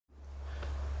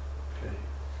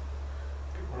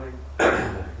morning.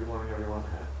 Good morning, everyone.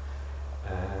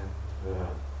 And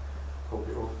hope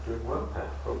you're all doing well.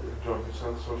 Hope you're enjoying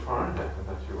yourselves so far, and that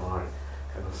you are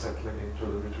kind of settling into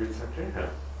the retreat center.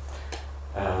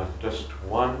 Just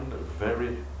one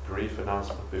very brief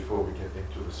announcement before we get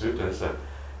into the suttas.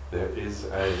 There is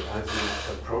as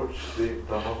you approach the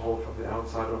Dhamma hall from the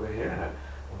outside over here,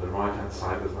 on the right hand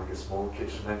side there's like a small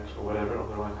kitchenette or whatever on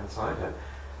the right hand side.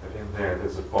 And in there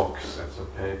there's a box and some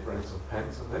paper and some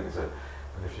pens and things. And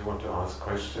if you want to ask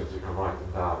questions, you can write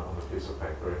them down on a piece of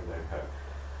paper in there.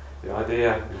 The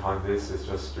idea behind this is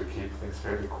just to keep things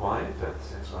fairly quiet,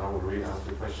 and so I will read out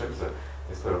the questions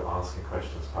instead of asking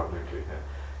questions publicly.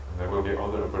 And there will be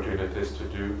other opportunities to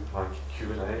do like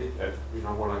Q&A,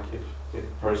 more like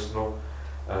in-personal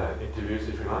interviews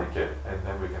if you like, and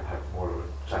then we can have more of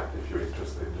a chat if you're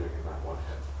interested in doing it that way.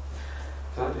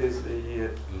 That is the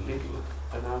little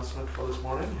announcement for this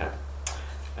morning.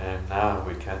 And now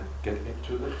we can get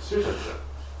into the suttas.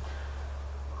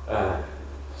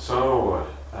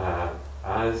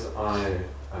 As I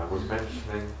was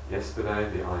mentioning yesterday,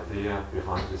 the idea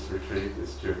behind this retreat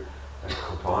is to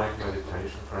combine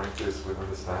meditation practice with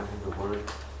understanding the word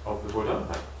of the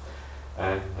Buddha.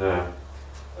 And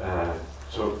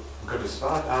so I'm going to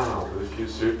start out with a few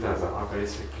suttas that are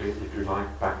basically, if you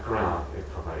like, background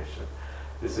information.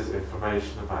 This is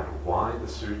information about why the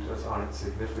suttas are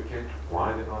significant,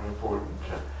 why they are important,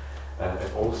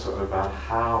 and also about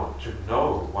how to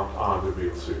know what are the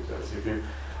real suttas. If you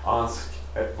ask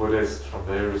Buddhists from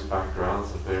various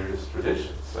backgrounds and various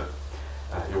traditions,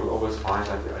 you will always find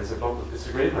that there is a lot of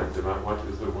disagreement about what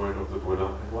is the word of the Buddha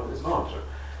and what is not.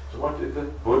 So what did the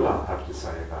Buddha have to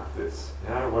say about this?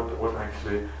 What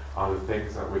actually are the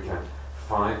things that we can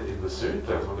find in the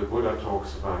suttas when the Buddha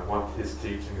talks about what his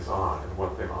teachings are and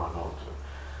what they are not.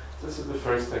 So this is the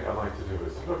first thing I'd like to do,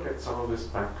 is to look at some of this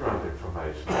background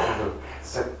information, kind of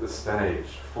set the stage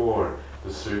for the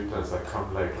suttas that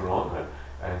come later on,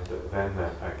 and then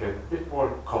get a bit more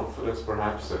confidence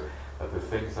perhaps that the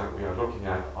things that we are looking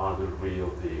at are the real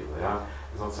deal.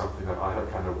 It's not something that I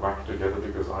have kind of whacked together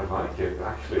because I like it.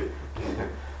 Actually,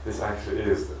 this actually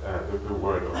is the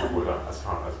word of the Buddha as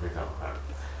far as we know.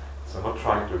 So I'm not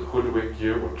trying to hoodwink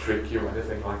you or trick you or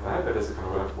anything like that. That is kind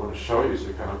of what I want to show you, so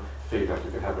you kind of feel that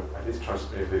you can have at least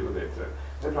trust me a little bit.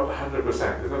 Maybe not 100%.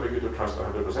 It's never good to trust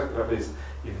 100%, but at least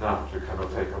enough to kind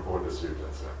of take on board the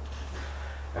suttas.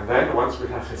 And then once we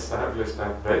have established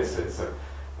that basis,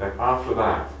 then after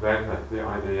that, then the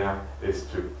idea is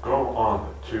to go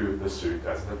on to the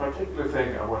suttas. And the particular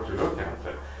thing I want to look at,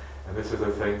 and this is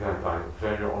a thing that I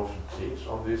very often teach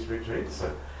on these retreats,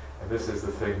 and this is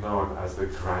the thing known as the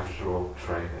gradual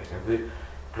training. And the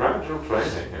gradual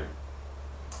training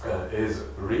is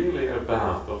really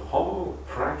about the whole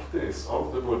practice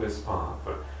of the Buddhist path,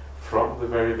 from the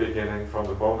very beginning, from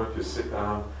the moment you sit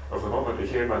down, or the moment you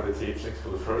hear about the teachings for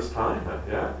the first time.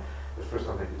 The first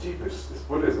time you think, gee, this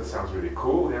Buddhism sounds really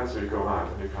cool. So you go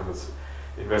out and you kind of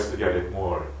investigate it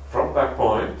more. From that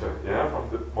point, from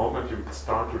the moment you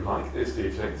start to like these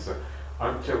teachings,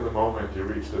 until the moment you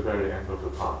reach the very end of the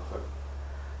path.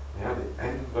 The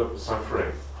end of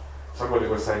suffering. Somebody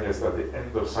was saying yes, that the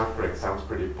end of suffering sounds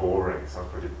pretty boring,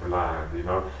 sounds pretty bland.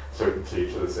 Certain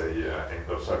teachers say, end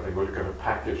of suffering, we're going to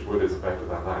package Buddhism better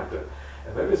than that.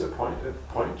 And there is a point to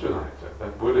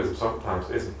that Buddhism sometimes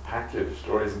isn't packaged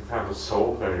or isn't kind of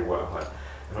sold very well.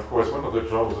 And of course, one of the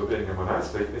jobs of being a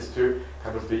monastic is to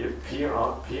kind of be a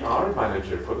PR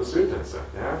manager for the suttas.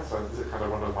 So this is kind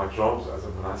of one of my jobs as a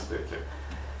monastic.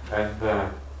 And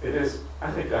it is,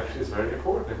 I think, actually is very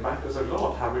important. It matters a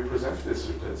lot how we present these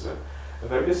suttas. And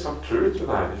there is some truth to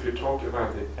that. If you talk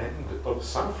about the end of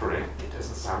suffering, it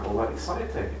doesn't sound all that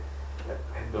exciting.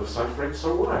 End of suffering,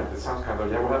 so what? It sounds kind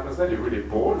of, what happens then? You're really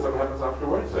bored? Is that what happens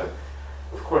afterwards?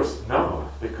 Of course, no,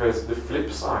 because the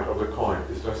flip side of the coin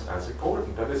is just as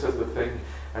important. And this is the thing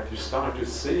that you start to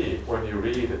see when you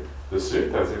read the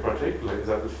suttas in particular, is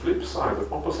that the flip side,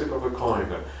 the opposite of the coin,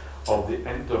 of the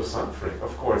end of suffering,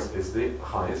 of course, is the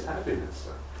highest happiness.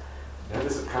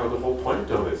 This is kind of the whole point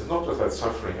of this. It's not just that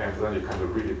suffering ends and then you're kind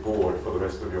of really bored for the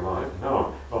rest of your life.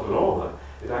 No, not at all.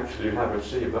 It actually, you have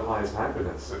achieved the highest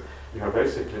happiness. You have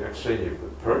basically achieved the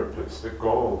purpose, the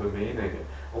goal, the meaning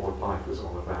of what life is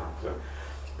all about.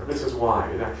 And this is why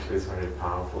it actually is very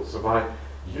powerful. So by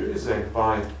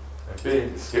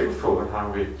being skillful in how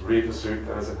we read the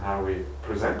suttas and how we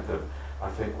present them, I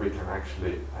think we can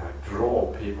actually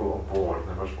draw people on board in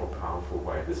a much more powerful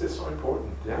way. This is so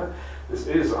important, This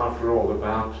is, after all,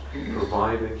 about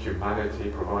providing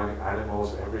humanity, providing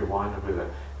animals, everyone with a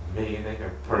meaning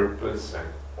and purpose, and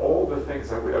all the things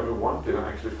that we ever wanted are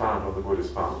actually found on the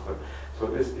Buddhist path. So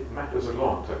it matters a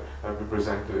lot that we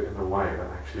present it in a way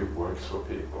that actually works for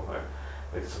people.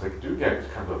 So they do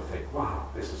get kind of think, wow,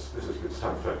 this is good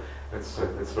stuff. Let's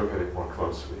look at it more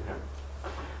closely.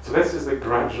 So this is the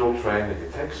gradual training.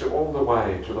 It takes you all the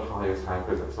way to the highest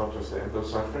happiness, not just the end of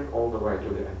suffering, all the way to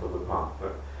the end of the path.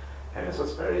 And so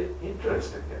it's very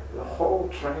interesting here. The whole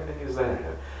training is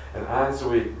there. And as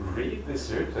we read the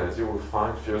sutras, you will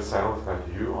find for yourself that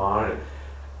you are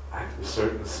at a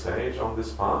certain stage on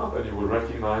this path, and you will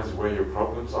recognize where your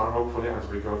problems are, hopefully, as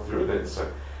we go through this.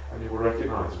 And you will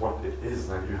recognize what it is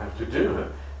that you have to do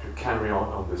to carry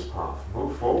on this path.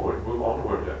 Move forward, move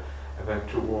onward, and then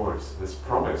towards this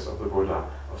promise of the Buddha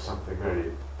of something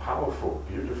very powerful,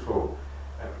 beautiful,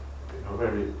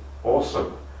 very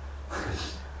awesome.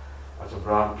 Ajahn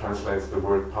Brahmali translates the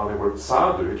Pali word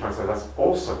sadhu. He translates that's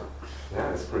awesome.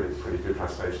 Yeah, it's pretty good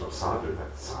translation of sadhu.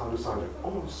 Sadhu, sadhu,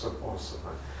 awesome, awesome.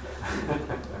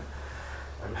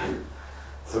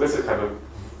 So this is kind of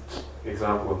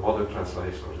example of modern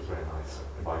translation, which is very nice,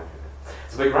 in my opinion.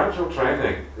 So the gradual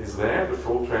training is there, the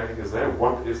full training is there.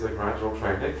 What is the gradual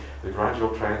training? The gradual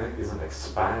training is an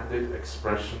expanded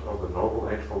expression of the Noble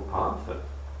Eightfold Path.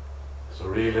 So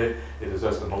really, it is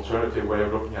just an alternative way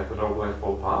of looking at the Noble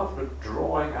Eightfold Path, but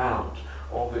drawing out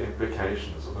all the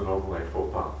implications of the Noble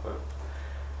Eightfold Path.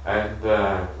 And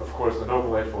of course, the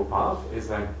Noble Eightfold Path is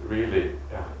then really,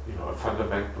 a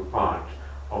fundamental part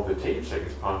of the teaching.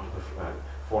 It's part of the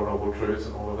Four Noble Truths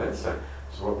and all of this.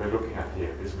 So what we're looking at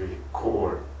here is really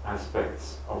core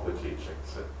aspects of the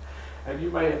teachings. And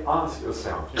you may ask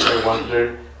yourself, you may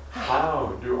wonder,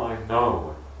 how do I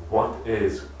know what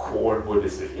is core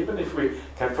Buddhism? Even if we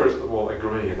can first of all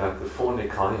agree that the four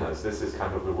Nikayas, this is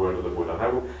kind of the word of the Buddha. And I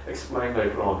will explain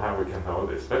later on how we can know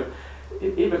this. But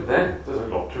even then, there's a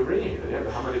lot to read. Yeah?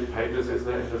 How many pages is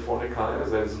there in the four Nikayas?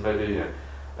 There's maybe,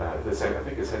 I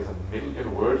think it says 1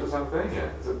 million words or something. Yeah?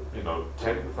 Is it,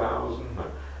 10,000?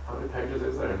 How many pages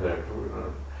is there in there?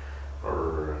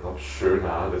 Or not sure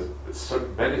now. There's so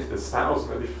many. There's thousands,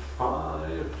 maybe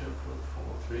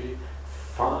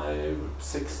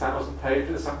 6,000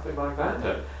 pages, something like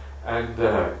that. And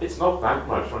it's not that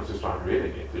much once you start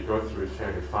reading it. You go through it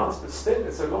fairly fast, but still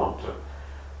it's a lot.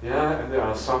 Yeah, and there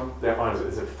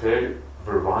is a fair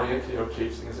variety of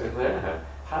teachings in there.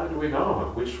 How do we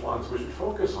know which ones we should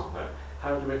focus on?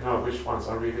 How do we know which ones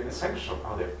are really essential?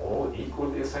 Are they all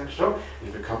equally essential?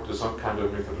 If you come to some kind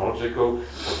of mythological or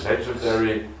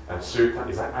legendary sutta,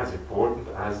 is that as important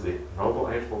as the Noble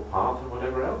Eightfold Path and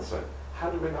whatever else? How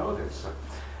do we know this?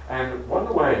 And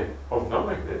one way of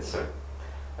knowing this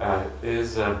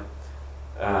is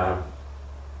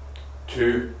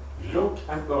to look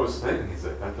at those things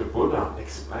that the Buddha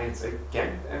explains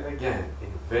again and again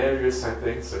in various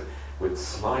settings with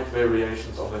slight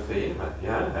variations on the theme,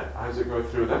 as you go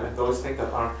through them, and those things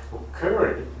that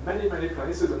occur in many, many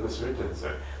places in the sutras,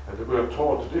 that the Buddha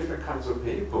taught to different kinds of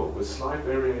people with slight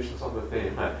variations on the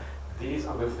theme, these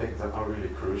are the things that are really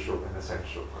crucial and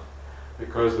essential.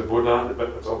 Because the Buddha,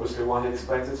 but that's obviously why he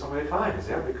explains it so many times,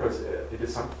 because it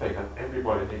is something that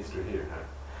everybody needs to hear.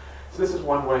 So this is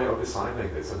one way of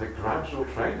deciding this, and the gradual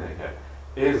training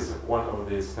is one of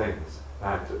these things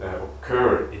that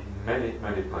occur in many,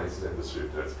 many places in the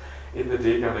sutras. In the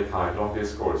Digha Nikaya, long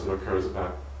discourse, it occurs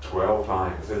about 12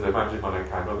 times. In the Majjhima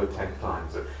Nikaya, another 10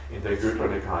 times. In the Anguttara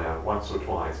Nikaya, once or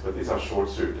twice. But these are short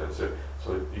sutras, so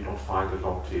you don't find the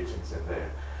long teachings in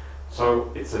there.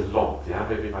 So it's a lot,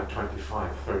 maybe about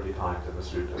 25, 30 times in the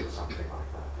sutras or something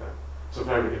like that. So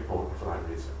very important for that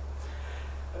reason.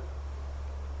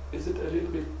 Is it a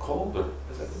little bit colder?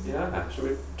 Should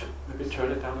we maybe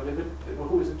turn it down a little bit?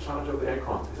 Who is in charge of the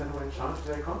aircon? Is anyone in charge of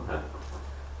the aircon?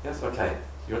 Yes, okay.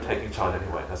 You're taking charge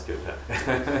anyway. That's good. You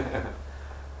can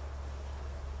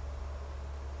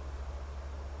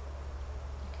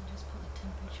just put the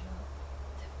temperature up.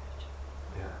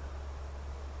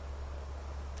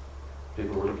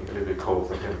 People were looking a little bit cold,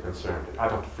 so I'm getting concerned. I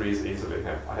don't freeze easily.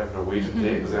 I have Norwegian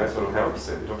jeans, that sort of helps.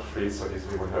 You don't freeze so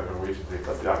easily when you have Norwegian jeans.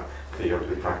 That's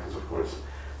theory practice, of course.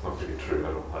 It's not really true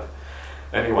at all.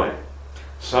 Anyway,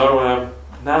 so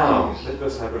now let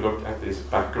us have a look at these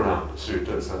background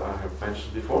sutras that I have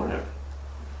mentioned before here.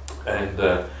 And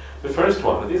the first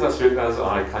one, these are sutras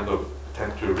I kind of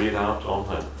tend to read out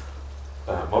on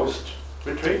most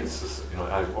retreats.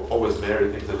 I always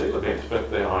vary things a little bit,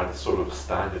 but they are sort of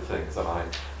standard things that I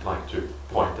like to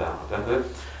point out. And the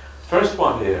first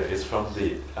one here is from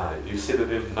the, you see the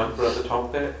little number at the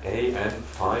top there, AN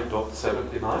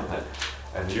 5.79.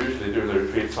 And usually during the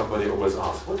retreat somebody always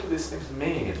asks, what do these things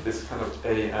mean? This kind of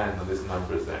AN and these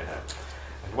numbers there.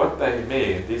 what they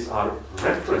mean, these are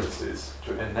references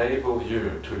to enable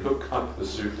you to look up the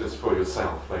suttas for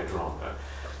yourself later on.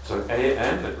 So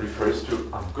AN refers to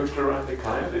Anguttara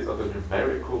Nikaya, these are the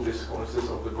numerical discourses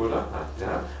of the Buddha.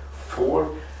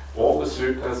 For all the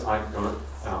suttas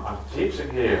I'm teaching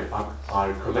here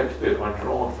are collected, are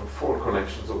drawn from 4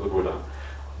 collections of the Buddha.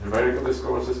 Numerical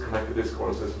discourses, connected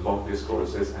discourses, long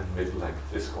discourses, and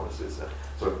mid-length discourses.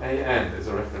 So AN is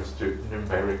a reference to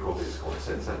numerical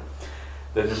discourses.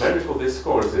 The numerical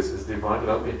discourses is divided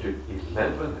up into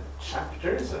 11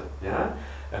 chapters.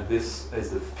 And this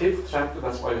is the 5th chapter,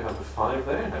 that's why you have the 5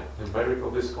 there. Numerical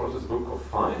discourses, book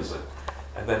of 5s.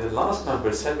 And then the last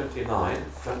number, 79,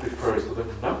 that refers to the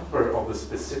number of the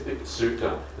specific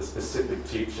sutta, the specific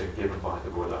teaching given by the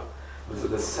Buddha. This is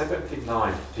the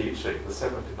 79th teaching, the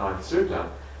 79th sutta,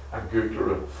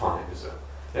 Anguttara 5s.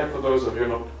 For those of you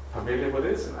not familiar with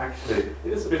this, and actually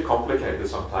it is a bit complicated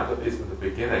sometimes, at least in the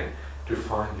beginning, to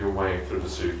find your way through the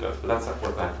suttas, but that's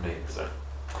what that means.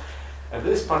 And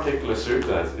this particular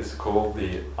sutta is called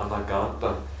the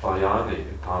Anagata Vayani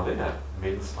in Pali.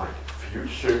 Means like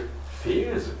future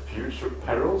fears, future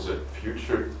perils,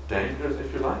 future dangers,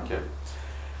 if you like.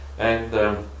 And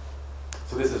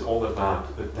so this is all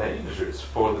about the dangers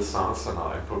for the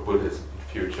sasana and for Buddhism in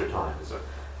future times.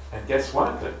 And guess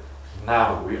what?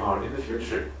 Now we are in the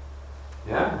future.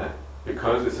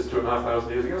 Because this is 2,500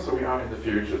 years ago, so we are in the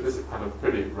future. This is kind of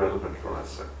pretty relevant for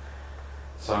us.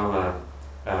 So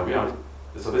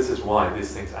this is why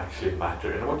these things actually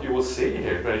matter. And what you will see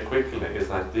here very quickly is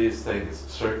that these things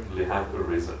certainly have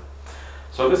arisen.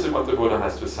 So this is what the Buddha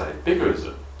has to say.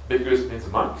 Bhikkhus. Bhikkhus means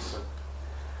monks.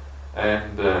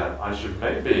 And I should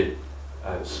maybe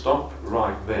stop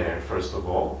right there, first of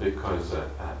all, because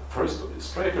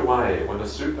straight away, when the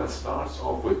sutta starts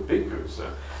off with bhikkhus,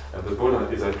 and the Buddha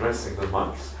is addressing the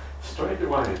monks, straight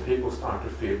away people start to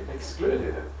feel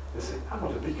excluded. They say, I'm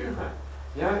not a bhikkhu.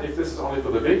 If this is only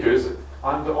for the bhikkhus,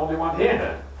 I'm the only one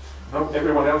here. No,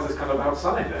 everyone else is kind of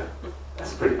outside.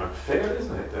 That's pretty unfair,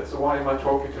 isn't it? So why am I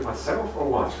talking to myself or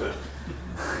what?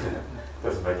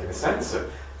 Doesn't make any sense.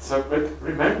 But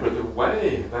remember, the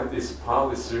way that these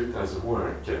Pali Suttas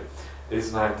work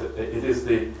is that it is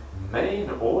the main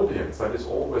audience that is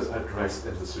always addressed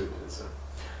in the suttas.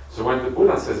 So when the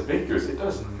Buddha says bhikkhus, it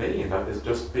doesn't mean that it's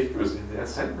just bhikkhus in the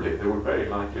assembly. There would very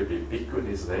likely be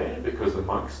bhikkhunis there, because the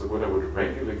monks, the Buddha would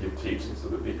regularly give teachings to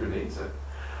the bhikkhunis.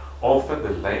 Often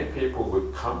the lay people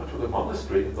would come to the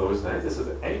monastery in those days. This is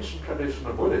an ancient tradition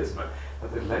of Buddhism,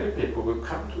 that the lay people would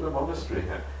come to the monastery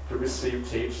to receive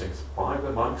teachings by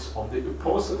the monks on the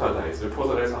Uposatha days. The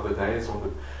Uposatha days are the days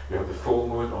when you have the full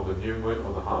moon, or the new moon,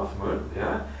 or the half moon.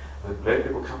 The lay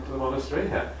people come to the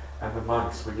monastery and the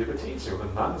monks will give a teaching, or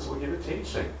the nuns will give a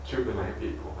teaching to the lay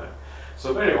people.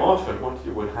 So very often what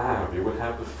you would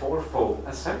have the fourfold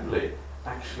assembly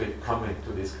actually coming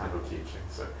to these kind of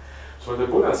teachings. So when the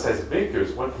Buddha says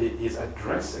bhikkhus, what he is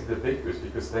addressing the bhikkhus,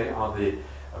 because they are the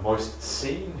most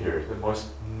senior, the most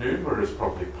numerous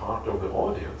probably part of the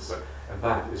audience, and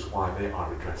that is why they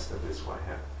are addressed in this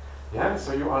way.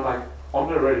 So you are like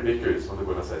honorary bhikkhus when the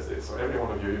Buddha says this. So every one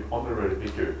of you honorary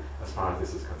bhikkhu as far as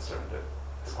this is concerned.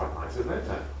 It's quite nice, isn't it?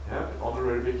 An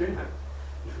honorary bhikkhu.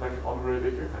 You feel like an honorary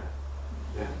bhikkhu?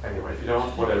 Anyway, if you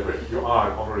don't, whatever. You are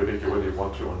an honorary bhikkhu whether you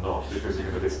want to or not, because you're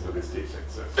going to listen to this teaching.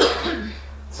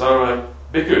 So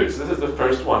bhikkhus, this is the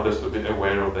first one just to be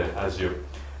aware of that as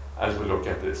we look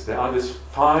at this. There are these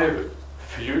 5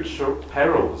 future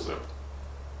perils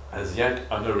as yet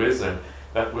unarisen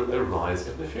that will arise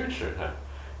in the future.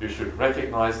 You should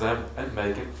recognize them and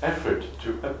make an effort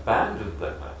to abandon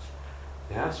them.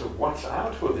 So watch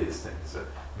out for these things.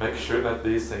 Make sure that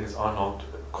these things are not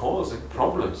causing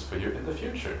problems for you in the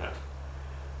future.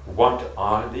 What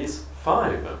are these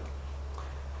 5?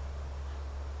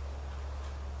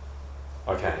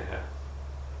 Okay.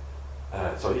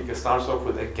 So he starts off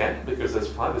with again, because there's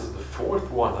 5. This is the 4th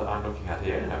one that I'm looking at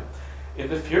here. In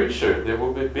the future, there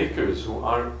will be bhikkhus who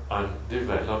are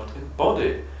undeveloped in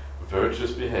body,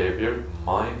 virtuous behavior,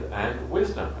 mind, and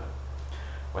wisdom.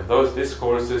 When those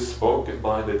discourses spoken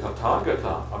by the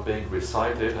Tathagata are being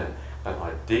recited and that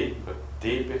are deep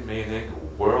in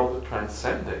meaning, world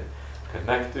transcending,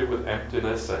 connected with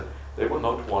emptiness, they will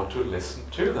not want to listen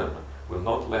to them, will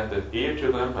not lend an ear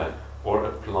to them, or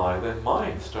apply their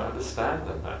minds to understand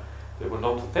them. They will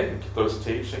not think those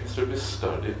teachings should be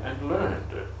studied and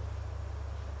learned.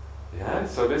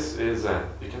 So this is,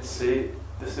 you can see,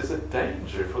 this is a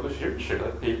danger for the future,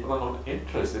 that people are not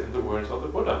interested in the words of the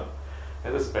Buddha.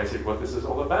 And that's basically what this is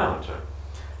all about.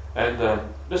 And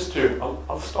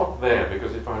I'll stop there,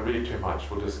 because if I read too much,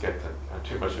 we'll just get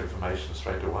too much information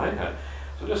straight away.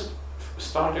 So just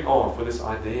starting off with this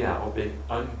idea of being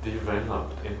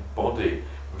undeveloped in body,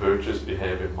 virtuous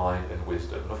behavior, mind and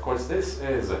wisdom. And of course this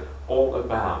is all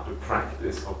about the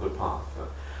practice of the path.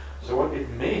 So what it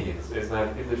means is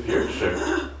that in the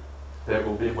future there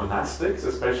will be monastics,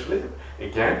 especially.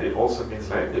 Again, it also means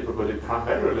lay people, but it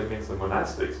primarily means the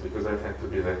monastics, because they tend to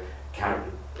be the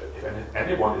if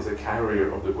anyone is a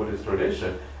carrier of the Buddhist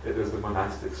tradition, it is the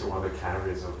monastics who are the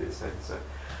carriers of these things.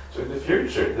 So in the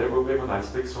future there will be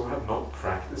monastics who have not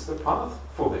practiced the path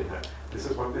fully. This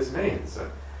is what this means.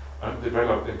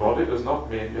 Undeveloped in body does not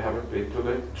mean you haven't been to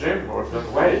the gym or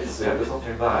done weights. Does not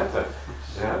mean that.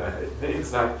 It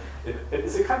means that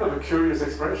it's a kind of a curious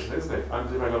expression, isn't it?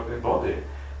 Undeveloped in body.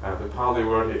 The Pali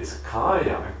word here is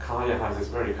kaya, and kaya has this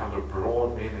very kind of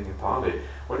broad meaning in Pali.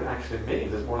 What it actually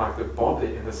means is more like the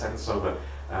body in the sense of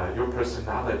your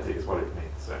personality is what it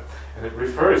means. And it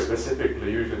refers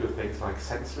specifically usually to things like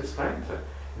sense restraint.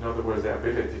 In other words, the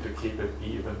ability to keep an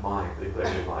even mind in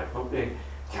daily life, not being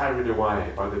carried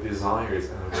away by the desires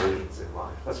and aversions in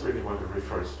life. That's really what it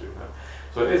refers to.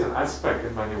 So it is an aspect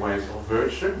in many ways of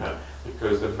virtue,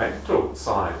 because the mental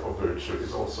side of virtue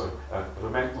is also, the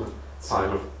mental side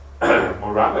of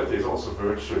morality is also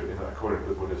virtue according to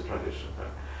the Buddhist tradition.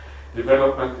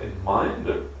 Development in mind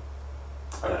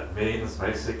means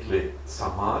basically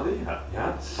samadhi,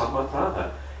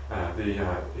 samatha.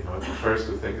 It refers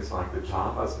to things like the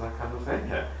jhanas and that kind of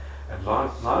thing. And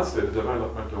lastly, the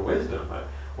development of wisdom.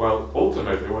 Well,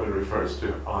 ultimately what it refers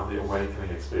to are the awakening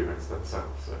experience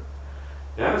themselves.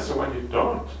 So when you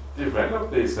don't develop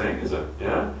these things,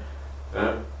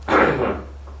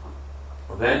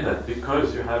 then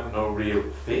because you have no real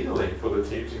feeling for the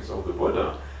teachings of the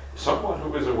Buddha, someone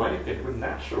who is awakened would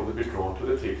naturally be drawn to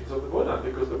the teachings of the Buddha,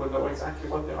 because they will know exactly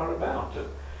what they are about.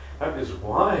 That is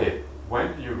why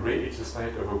when you reach a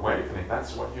state of awakening,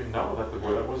 that's when you know that the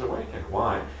Buddha was awakened.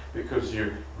 Why? Because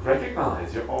you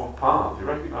recognize your own path, you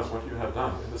recognize what you have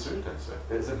done in the suttas.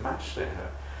 There's a match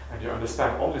there. And you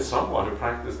understand only someone who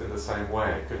practiced in the same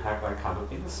way could have that kind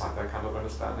of insight, that kind of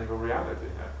understanding of reality.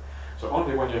 So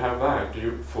only when you have that do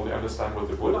you fully understand what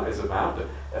the Buddha is about,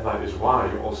 and that is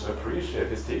why you also appreciate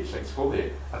his teachings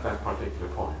fully at that particular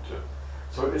point.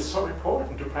 So it is so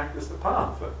important to practice the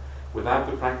path. Without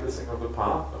the practicing of the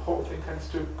path, the whole thing tends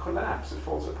to collapse, it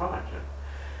falls apart.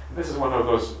 And this is one of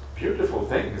those beautiful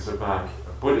things about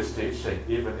Buddhist teaching,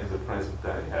 even in the present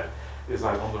day, is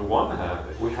that on the one hand,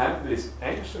 we have these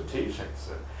ancient teachings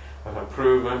that have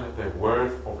proven their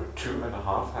worth over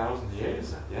 2,500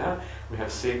 years. We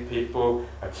have seen people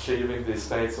achieving these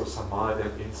states of samadhi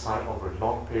and insight over a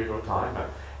long period of time,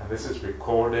 and this is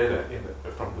recorded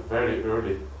from the very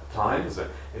early times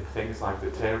in things like the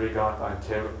Therigatha and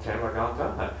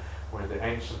Theragatha, where the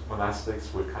ancient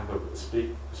monastics would kind of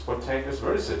speak spontaneous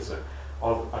verses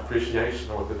of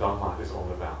appreciation of what the Dhamma is all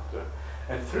about.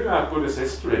 And throughout Buddhist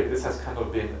history, this has kind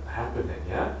of been happening,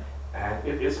 and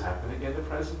it is happening in the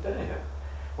present day.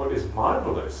 What is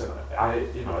marvelous, and I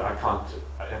can't,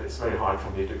 and it's very hard for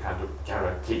me to kind of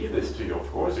guarantee this to you,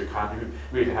 of course, you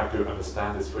really have to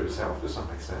understand this for yourself to some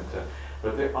extent,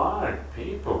 but there are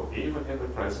people, even in the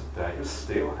present day, who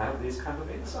still have these kind of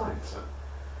insights.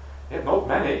 Not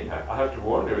many, I have to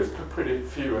warn you, it's pretty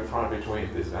few and far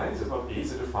between these days. It's not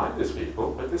easy to find these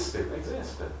people, but they still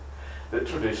exist. The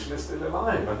tradition is still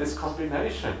alive, and this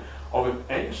combination of an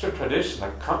ancient tradition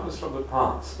that comes from the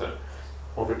past,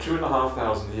 over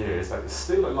 2,500 years, that is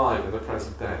still alive in the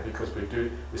present day, because we're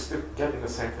still getting the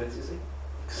same things, is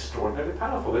extraordinarily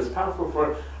powerful. It's powerful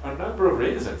for a number of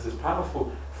reasons. It's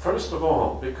powerful, first of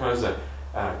all, because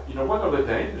one of the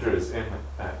dangers in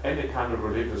any kind of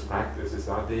religious practice is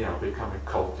the idea of becoming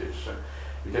cultish.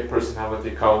 You get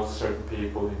personality cults. Certain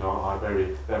people,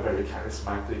 they're very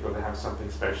charismatic, or they have something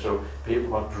special.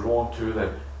 People are drawn to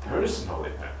them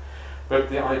personally. But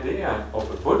the idea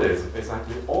of Buddhism is that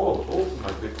we all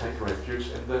ultimately take refuge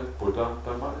in the Buddha,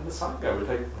 Dhamma, and the Sangha. We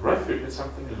take refuge in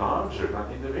something larger than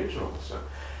individuals.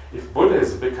 If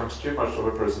Buddhism becomes too much of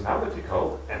a personality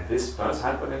cult, and this does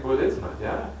happen in Buddhism,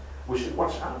 we should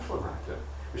watch out for that.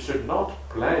 We should not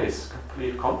place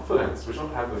complete confidence. We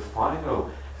shouldn't have the final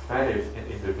faith in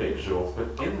individuals,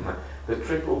 but in the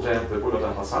triple gem, the Buddha,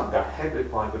 Dhamma, Sangha,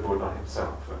 headed by the Buddha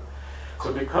himself.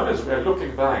 So because we are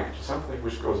looking back to something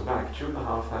which goes back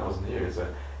 2,500 years,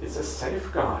 it's a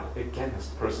safeguard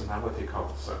against personality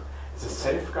cults. It's a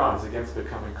safeguard against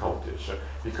becoming cultish.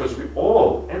 Because we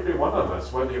all, every one of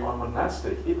us, whether you are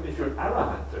monastic, even if you're an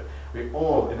arahant, we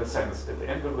all, in a sense, at the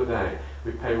end of the day,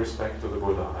 we pay respect to the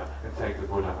Buddha and take the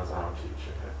Buddha as our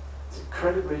teacher. It's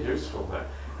incredibly useful,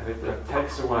 and it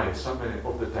takes away so many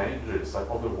of the dangers that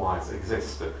otherwise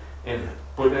exist in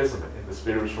Buddhism, in the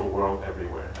spiritual world,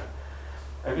 everywhere.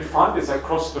 And you find this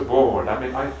across the board. I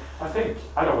mean, I think,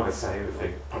 I don't want to say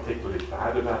anything particularly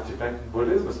bad about Tibetan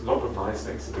Buddhism. There's a lot of nice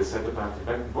things to be said about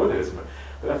Tibetan Buddhism.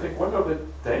 But I think one of the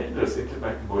dangers in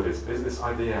Tibetan Buddhism is this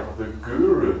idea of the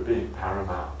guru being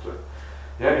paramount.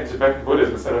 Yeah, in Tibetan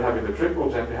Buddhism, instead of having the triple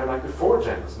gem, you have like the 4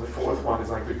 gems, and the 4th one is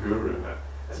like the guru.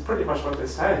 It's pretty much what they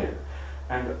say.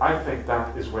 And I think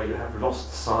that is where you have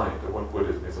lost sight of what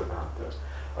Buddhism is about.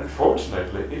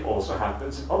 Unfortunately, it also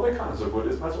happens in other kinds of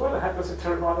Buddhism as well. It happens in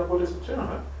Theravada Buddhism too.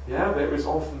 Yeah, there is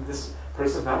often this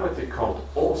personality cult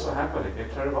also happening in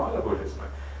Theravada Buddhism.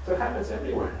 So it happens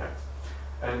everywhere.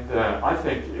 And I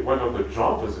think one of the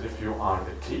jobs, if you are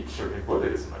a teacher in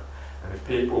Buddhism, and if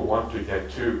people want to get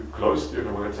too close to you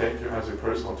and want to take you as a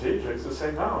personal teacher, is to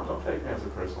say, no, don't take me as a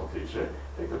personal teacher.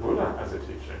 Take the Buddha as a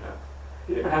teacher.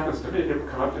 It even happens to me. People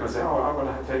come up to me and say, oh, I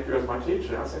want to take you as my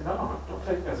teacher. I say, no, don't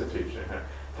take me as a teacher.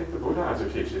 Take the Buddha as a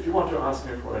teacher. If you want to ask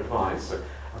me for advice,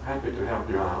 I'm happy to help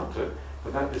you out,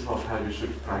 but that is not how you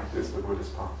should practice the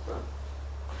Buddhist path.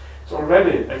 It's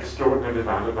already extraordinarily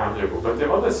valuable, but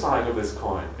the other side of this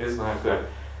coin is that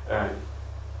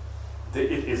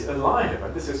it is alive,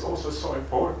 and this is also so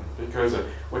important, because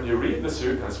when you read the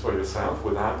sutras for yourself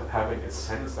without having a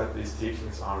sense that these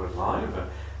teachings are alive,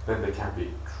 then they can be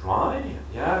dry.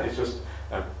 Yeah, it's just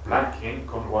black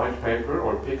ink on white paper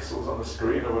or pixels on the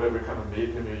screen or whatever kind of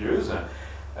medium you use.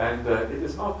 And it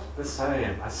is not the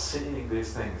same as seeing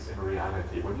these things in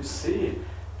reality. When you see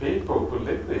people who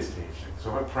live these teachings, who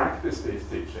have practiced these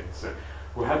teachings,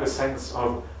 who have a sense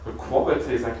of the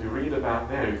qualities that you read about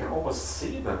there, you can almost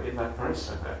see them in that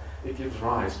person. It gives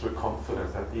rise to a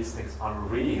confidence that these things are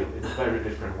real in a very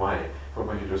different way from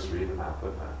when you just read about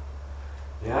them.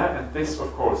 Yeah, and this,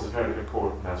 of course, is very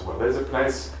important as well. There's a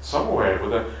place somewhere where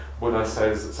the Buddha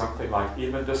says something like,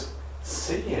 even just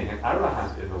seeing an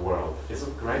arahant in the world is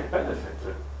of great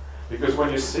benefit. Because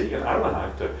when you see an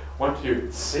arahant, what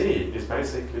you see is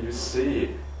basically you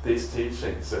see these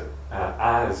teachings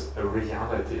as a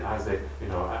reality, as they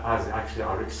actually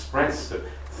are expressed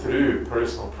through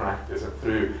personal practice and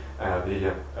through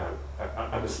the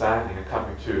understanding and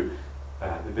coming to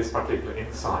this particular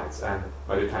insights and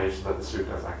meditation that the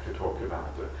sutras actually talk about.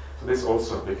 So this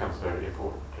also becomes very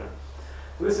important.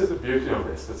 So this is the beauty of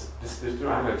this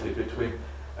duality between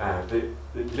the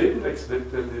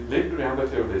lived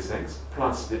reality of these things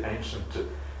plus the ancient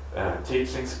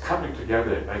teachings coming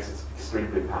together. It makes it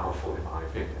extremely powerful, in my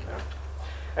opinion.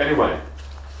 Anyway,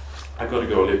 I've got to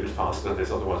go a little bit faster than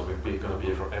this, otherwise we're going to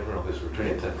be forever on this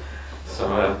retreat.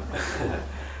 So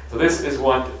this is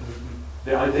what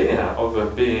the idea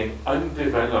of being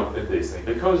undeveloped in these things.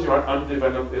 Because you are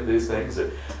undeveloped in these things,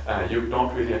 you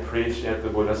don't really appreciate the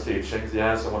Buddha's teachings.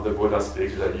 Yeah, some of the Buddha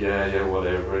speaks like, yeah,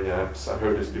 whatever, yeah, I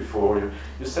heard this before.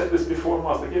 You said this before,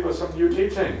 Master, give us some new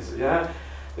teachings. Yeah,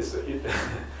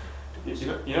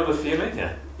 you know the feeling?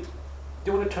 Yeah.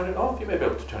 Do you want to turn it off? You may be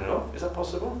able to turn it off. Is that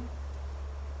possible?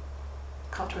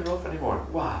 Can't turn it off anymore.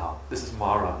 Wow, this is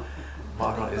Mara.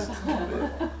 Mara is...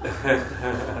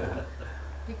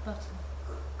 Big button.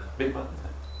 Big button?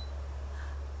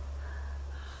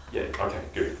 Yeah, okay,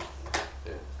 good.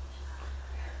 Yeah.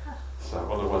 So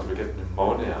otherwise we get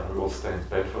pneumonia and we all stay in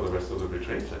bed for the rest of the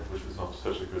retreat, which is not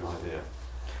such a good idea.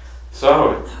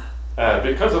 So,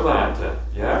 because of that,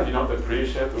 you don't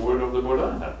appreciate the word of the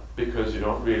Buddha, because you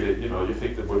don't really, you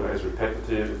think the Buddha is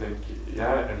repetitive, you think,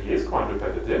 and he is quite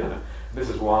repetitive. This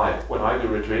is why, when I do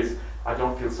retreats, I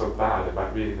don't feel so bad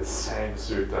about reading the same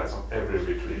sutras on every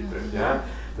retreat. Yeah,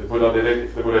 the Buddha did it.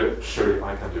 If the Buddha did it, surely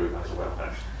I can do it as well.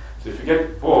 So if you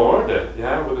get bored, with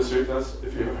the sutras,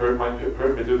 if you heard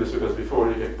me do the sutras before,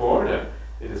 you get bored.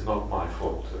 It is not my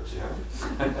fault.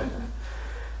 Yeah.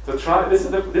 So try.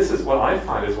 This is what I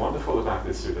find is wonderful about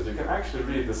this sutras. You can actually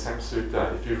read the same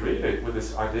sutta if you read it with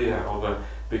this idea of a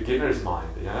beginner's mind.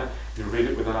 Yeah, you read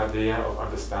it with an idea of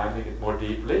understanding it more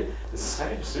deeply. The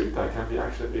same sutta can be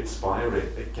actually inspiring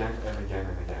again and again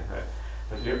and again.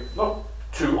 But not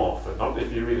too often. Not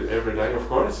if you read it every day, of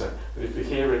course. But if you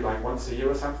hear it like once a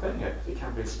year or something, it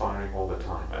can be inspiring all the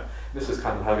time. This is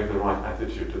kind of having the right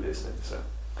attitude to these things.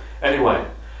 Anyway.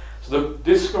 So the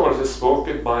discourse is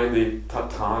spoken by the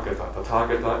Tathagata.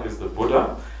 Tathagata is the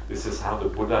Buddha. This is how the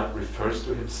Buddha refers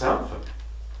to himself.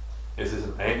 This is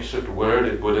an ancient word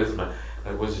in Buddhism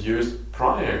that was used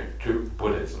prior to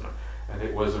Buddhism. And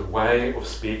it was a way of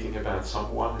speaking about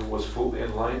someone who was fully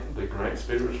enlightened, a great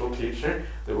spiritual teacher.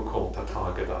 They were called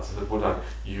Tathagatas. And the Buddha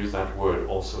used that word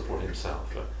also for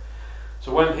himself.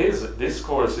 So when his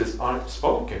discourses are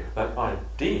spoken that are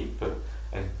deep,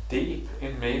 and deep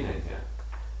in meaning,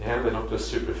 they're not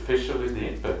just superficially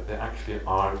deep, but they actually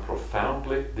are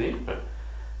profoundly deep.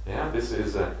 Yeah, this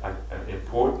is an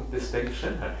important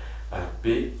distinction.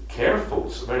 Be careful.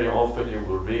 So very often you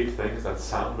will read things that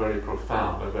sound very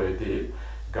profound and very deep.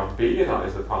 Gambira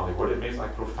is the Pali word. It means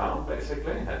like profound,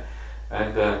 basically.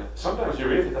 And sometimes you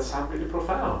read it that sounds really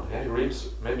profound. Yeah,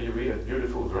 maybe you read a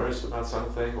beautiful verse about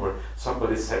something, or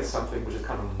somebody says something which is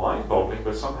kind of mind-boggling,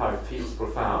 but somehow it feels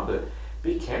profound.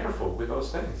 Be careful with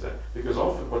those things, because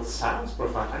often what sounds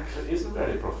profound actually isn't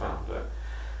very profound.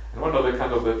 And one of the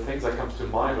kind of the things that comes to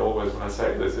mind always when I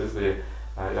say this is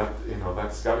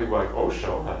that scallywag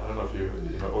Osho. I don't know if you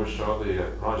know Osho, the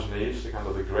Rajneesh, the kind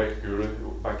of the great guru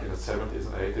back in the 70s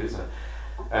and 80s,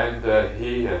 and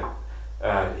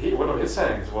he one of his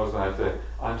sayings was that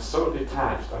I'm so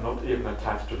detached, I'm not even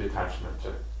attached to detachment.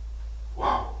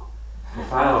 Wow,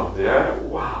 profound, yeah.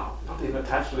 Wow, not even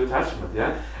attached to detachment,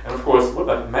 yeah. And of course, what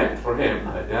that meant for him,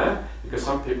 yeah, because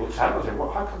some people challenge him.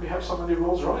 Well, how can we have so many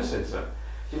Rolls Royces?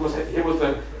 He was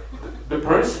the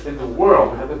person in the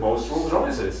world who had the most Rolls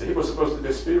Royces. He was supposed to be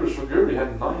a spiritual guru. He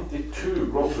had 92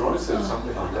 Rolls Royces,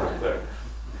 something like that.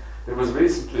 There was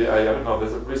recently, I don't know,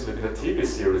 there's recently been a TV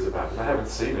series about it. I haven't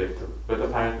seen it, but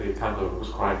apparently it kind of was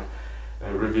quite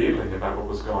revealing about what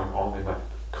was going on in that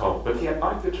cult. But he had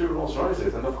 92 Rolls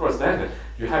Royces, and of course then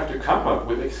you have to come up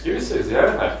with excuses,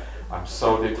 yeah? I'm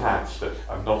so detached,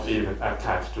 I'm not even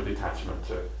attached to detachment.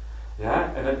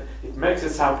 Yeah, and it makes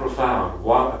it sound profound,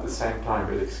 while at the same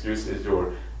time it excuses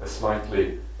your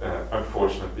slightly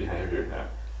unfortunate behavior.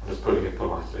 I'm just putting it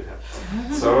politely.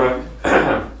 So,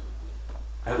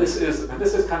 and this is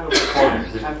kind of the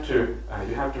point.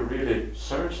 You have to really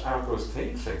search out those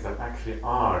teachings that actually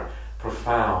are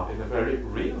profound in a very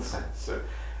real sense.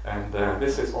 And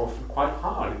this is often quite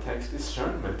hard. It takes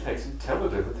discernment, it takes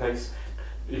intelligence, it takes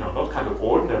not kind of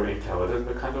ordinary intelligence,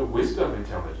 but kind of wisdom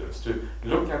intelligence to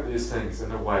look at these things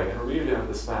in a way and really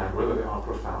understand whether they are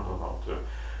profound or not.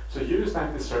 So use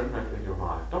that discernment in your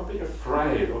life. Don't be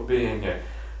afraid of being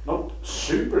not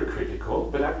super critical,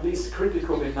 but at least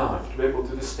critical enough to be able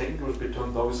to distinguish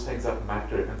between those things that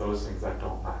matter and those things that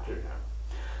don't matter.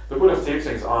 The Buddha's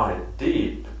teachings are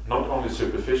deep, not only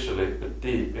superficially, but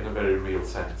deep in a very real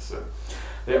sense.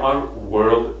 They are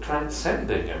world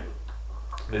transcending.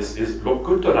 This is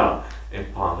Lokuttara in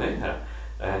Pali,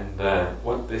 and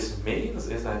what this means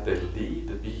is that they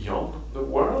lead beyond the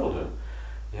world,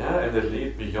 and they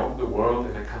lead beyond the world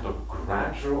in a kind of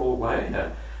gradual way.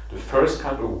 The first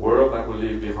kind of world that we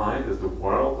leave behind is the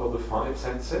world of the five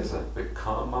senses, the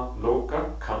Kama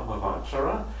Loka, Kama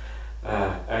Vachara,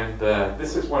 and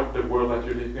this is what the world that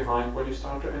you leave behind when you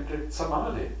start to enter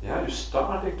Samadhi. Yeah, you're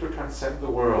starting to transcend the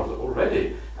world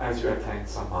already as you attain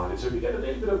Samadhi. So if you get a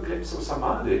little bit of a glimpse of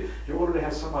Samadhi, you already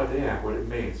have some idea what it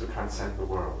means to transcend the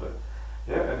world.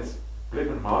 And it's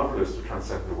been marvelous to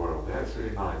transcend the world. It's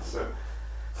really nice.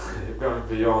 You're going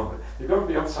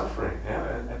beyond suffering.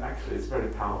 And actually it's very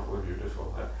powerful and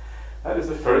beautiful. That is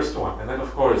the first one. And then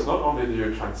of course, not only do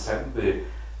you transcend the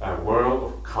world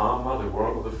of karma, the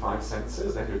world of the five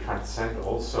senses, then you transcend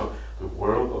also the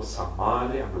world of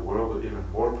samadhi and the world of even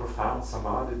more profound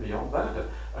samadhi beyond that,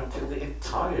 until the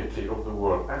entirety of the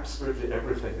world, absolutely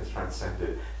everything is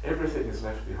transcended, everything is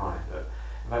left behind, and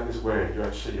that is where you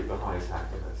achieve the highest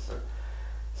happiness.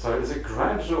 So it's a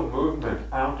gradual movement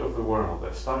out of the world,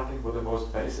 starting with the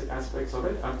most basic aspects of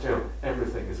it until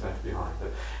everything is left behind.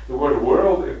 The word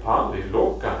world in Pali,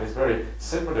 loka, is very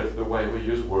similar to the way we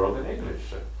use world in English.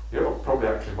 Probably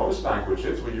actually most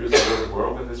languages we use the word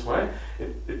world in this way.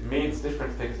 It means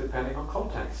different things depending on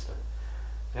context.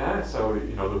 So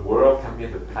the world can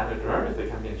mean the planet Earth, it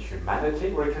can mean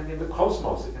humanity, or it can mean the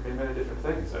cosmos. It can mean many different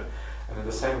things. And then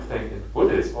the same thing in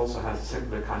Buddhism also has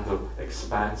similar kind of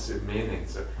expansive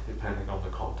meanings depending on the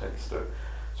context.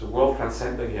 So world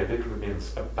transcending here literally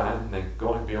means abandoning,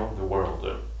 going beyond the world.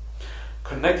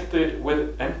 Connected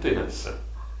with emptiness.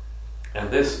 And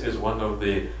this is one of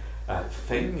the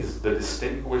things, the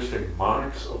distinguishing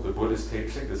marks of the Buddhist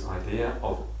teaching, this idea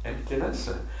of emptiness.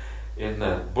 In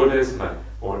Buddhism,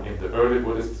 or in the early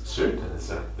Buddhist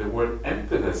sutras, the word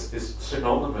emptiness is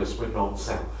synonymous with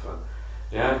non-self.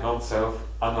 Non-self,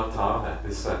 anatta,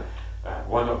 is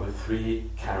one of the three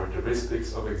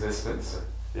characteristics of existence.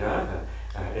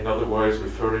 In other words,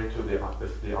 referring to the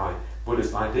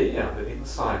Buddhist idea, the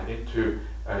insight into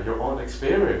your own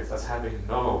experience as having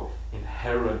no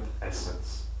inherent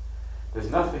essence. There's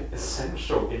nothing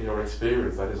essential in your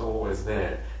experience that is always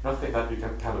there. Nothing that you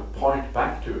can kind of point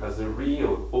back to as the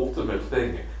real, ultimate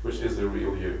thing, which is the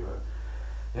real you.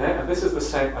 And this is the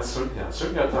same as sunya.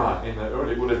 Sunyata in the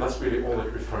early Buddhism, that's really all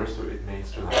it refers to, it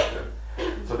means to that.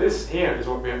 So this here is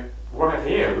what we are, right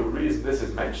here, the reason this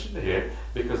is mentioned here,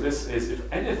 because this is, if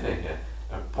anything,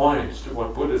 points to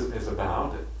what Buddhism is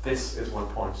about, this is what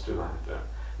points to that.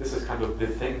 This is kind of the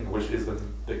thing which is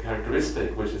the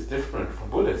characteristic which is different from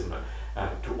Buddhism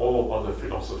to all other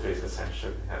philosophies,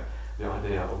 essentially, the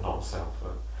idea of non-self.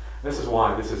 This is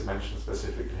why this is mentioned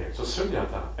specifically here. So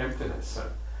sunyata, emptiness.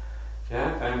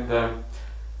 And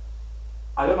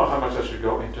I don't know how much I should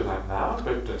go into that now,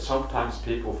 but sometimes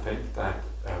people think that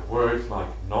words like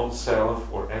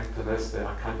non-self or emptiness, they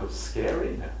are kind of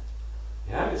scary.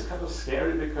 Yeah, it's kind of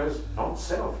scary because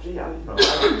non-self, gee, I'm not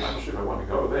sure I want to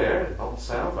go there,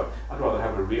 non-self. I'd rather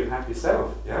have a real happy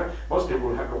self. Yeah, most people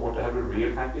want to have a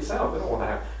real happy self. They don't want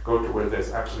to go to where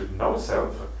there's absolutely no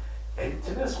self.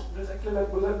 Emptiness, what exactly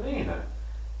does that mean?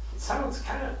 It sounds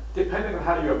kind of, depending on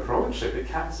how you approach it, it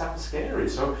can sound scary.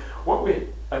 So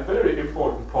a very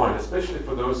important point, especially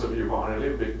for those of you who are a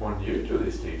little bit more new to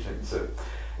these teachings,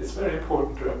 it's very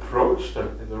important to approach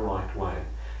them in the right way.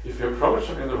 If you approach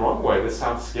them in the wrong way, they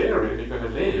sound scary and you're going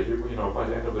to leave. By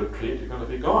the end of the retreat, you're going to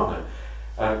be gone.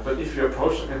 But if you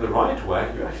approach them in the right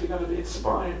way, you're actually going to be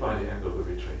inspired by the end of the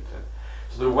retreat.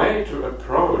 So the way to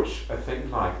approach a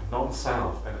thing like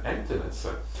non-self and emptiness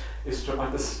is to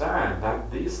understand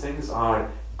that these things are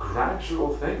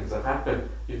gradual things that happen,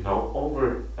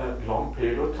 over a long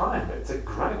period of time. It's a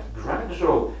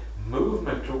gradual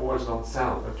movement towards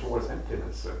non-self and towards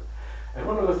emptiness. And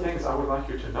one of the things I would like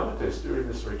you to notice during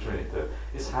this retreat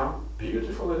is how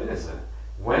beautiful it is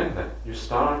when you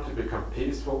start to become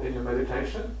peaceful in your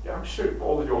meditation. Yeah, I'm sure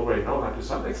all of you already know that to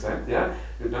some extent. Yeah,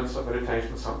 you've done some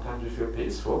meditation, sometimes you feel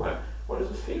peaceful. What does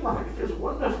it feel like? It feels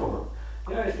wonderful.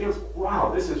 Yeah, it feels,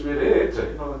 wow, this is really it.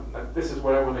 This is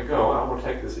where I want to go. I will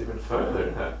take this even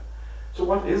further. So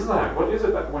what is that? What is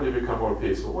it that when you become more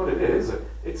peaceful? What it is,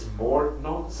 it's more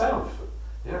non-self.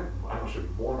 Yeah, I'm not sure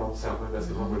more non-self, maybe that's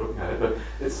the one we're looking at it, but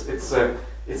it's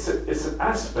an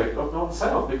aspect of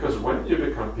non-self, because when you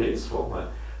become peaceful,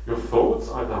 your thoughts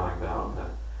are dying down,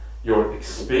 your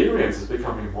experience is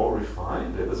becoming more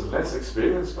refined, there's less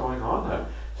experience going on,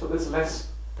 so there's less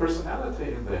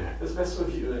personality in there, there's less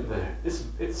of you in there.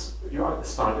 You are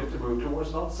starting to move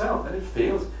towards non-self, and it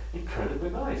feels incredibly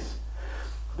nice.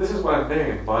 This is what I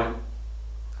mean by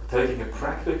taking a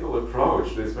practical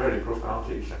approach to these very profound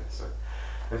teachings.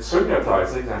 And sunyata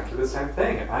is exactly the same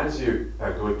thing. As you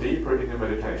go deeper in your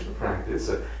meditation practice,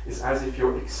 it's as if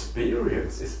your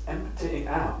experience is emptying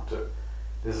out.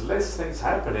 There's less things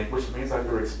happening, which means that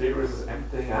your experience is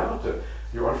emptying out.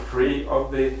 You are free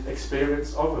of the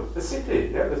experience of the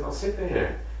city. Yeah, there's no city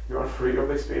here. You are free of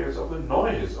the experience of the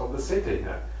noise of the city.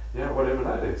 Yeah, whatever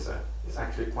that is. It's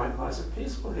actually quite nice and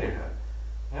peaceful here.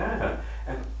 Yeah,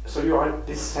 and so you are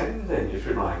descending, if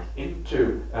you like,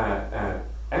 into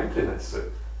emptiness.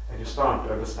 And you start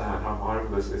to understand how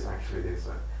marvelous this actually is.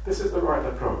 This is the right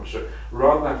approach.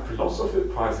 Rather than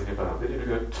philosophizing about it, you're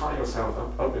going to tie yourself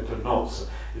up into knots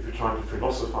if you're trying to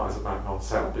philosophize about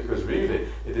non-self, because really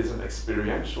it is an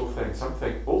experiential thing,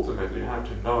 something ultimately you have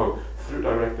to know through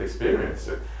direct experience.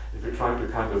 If you're trying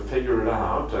to kind of figure it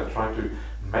out and try to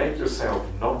make yourself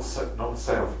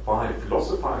non-self by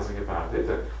philosophizing about it,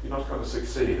 you're not going to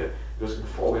succeed. You're just going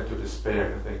to fall into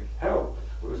despair and think, help,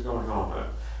 what is going on?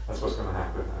 That's what's going to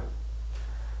happen.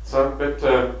 So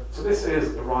this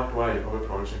is the right way of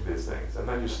approaching these things, and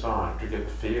then you start to get a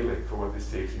feeling for what these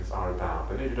teachings are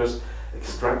about, and then you just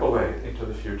extrapolate into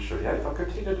the future. Yeah, if I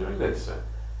continue doing this,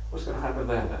 what's going to happen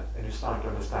then? And you start to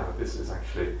understand that this is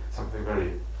actually something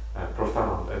very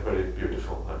profound and very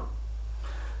beautiful.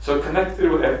 So connected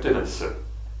with emptiness,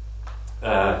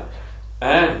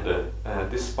 and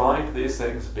despite these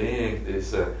things being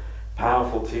these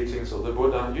powerful teachings of the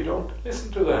Buddha, you don't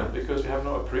listen to them because you have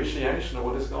no appreciation of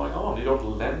what is going on. You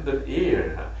don't lend an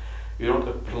ear. You don't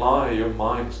apply your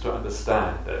minds to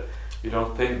understand. You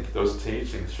don't think those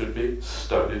teachings should be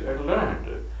studied and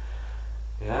learned.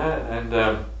 Yeah,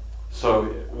 and so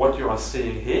what you are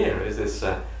seeing here is this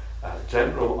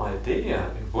general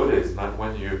idea in Buddhism that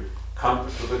when you come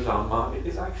to the Dhamma,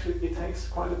 it takes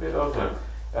quite a bit of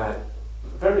a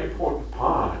very important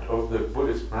part of the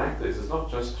Buddhist practice. It's not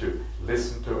just to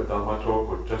listen to a Dhamma talk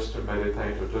or just to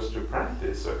meditate or just to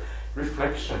practice.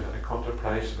 Reflection and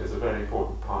contemplation is a very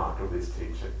important part of these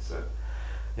teachings.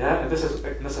 And this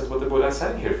is what the Buddha is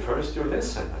saying here. First you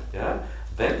listen,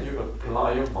 then you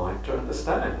apply your mind to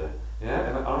understand.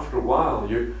 And after a while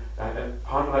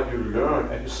part of that you learn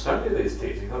and you study these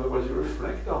teachings. In other words, you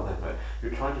reflect on them. You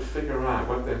try to figure out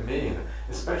what they mean,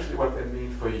 especially what they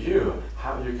mean for you,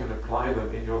 how you can apply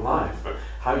them in your life,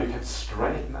 how you can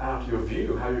straighten out your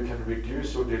view, how you can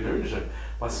reduce your delusion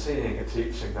by seeing a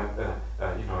teaching that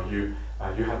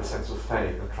you have a sense of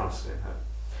faith and trust in.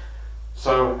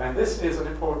 So, and this is an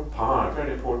important part,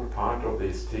 very important part of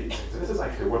these teachings. And this is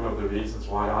actually one of the reasons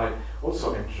why I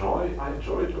also enjoy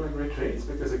doing retreats,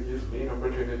 because it gives me an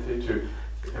opportunity to,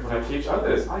 and when I teach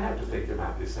others, I have to think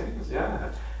about these things,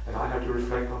 and I have to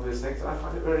reflect on these things, and I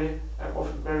find it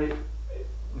often very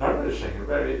nourishing, and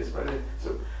it's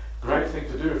a great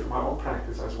thing to do for my own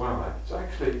practice as well. So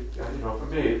actually, for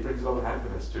me, it brings a lot of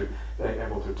happiness to being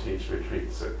able to teach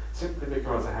retreats, simply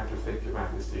because I have to think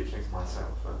about these teachings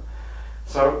myself.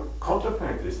 So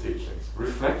contemplate these teachings,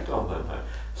 reflect on them.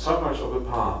 So much of the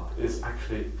path is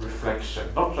actually reflection,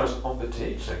 not just on the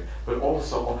teaching, but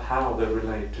also on how they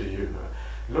relate to you.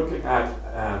 Looking at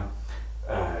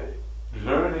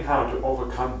learning how to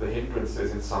overcome the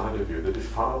hindrances inside of you, the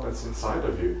defilements inside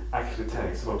of you, actually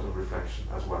takes a lot of reflection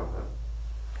as well.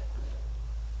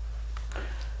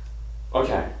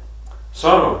 Okay,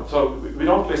 so we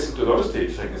don't listen to those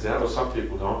teachings, or some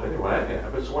people don't anyway,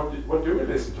 but so what do we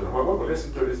listen to? Well, what we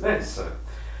listen to is this.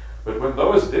 But when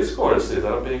those discourses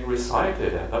that are being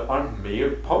recited, that are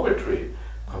mere poetry,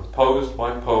 composed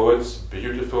by poets,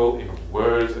 beautiful in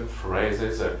words and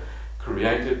phrases,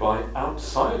 created by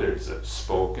outsiders,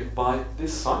 spoken by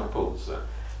disciples,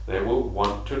 they will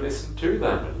want to listen to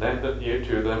them, lend an ear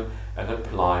to them, and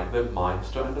apply their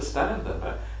minds to understand them.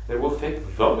 They will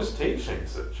think those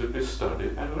teachings should be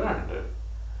studied and learned.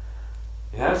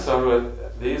 So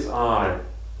these are,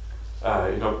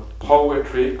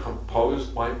 poetry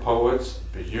composed by poets,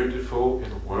 beautiful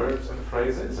in words and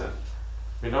phrases.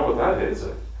 We know what that is.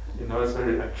 It's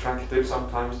very attractive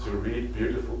sometimes to read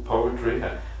beautiful poetry,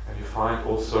 and you find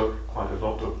also quite a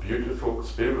lot of beautiful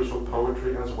spiritual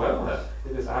poetry as well.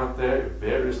 It is out there in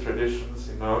various traditions.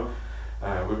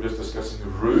 We were just discussing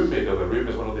Rumi. Rumi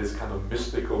is one of these kind of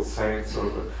mystical saints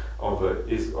of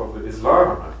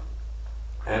Islam.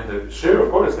 And sure,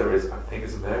 of course, there is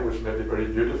things in there which may be very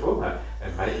beautiful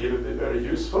and may even be very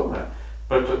useful.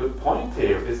 But the point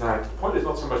here is that the point is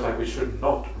not so much like we should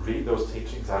not read those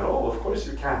teachings at all. Of course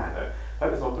you can.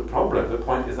 That is not the problem. The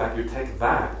point is that you take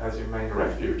that as your main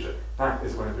refuge. That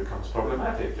is when it becomes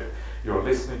problematic. You're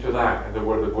listening to that, and the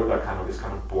word of the Buddha is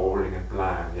kind of boring and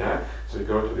bland. So you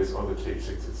go to these other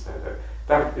teachings instead.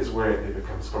 That is where it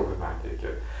becomes problematic.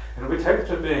 And we tend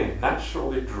to be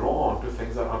naturally drawn to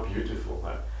things that are beautiful.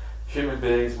 Human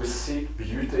beings, we seek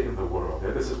beauty in the world.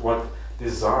 This is what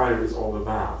desire is all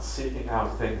about, seeking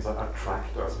out things that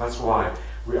attract us. That's why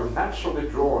we are naturally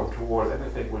drawn towards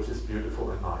anything which is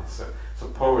beautiful and nice. So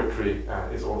poetry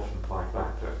is often like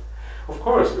that. Of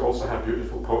course, we also have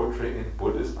beautiful poetry in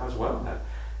Buddhism as well.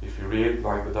 If you read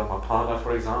like the Dhammapada,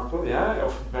 for example,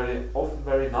 often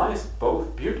very nice,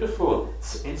 both beautiful,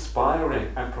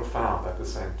 inspiring, and profound at the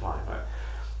same time.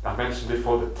 I mentioned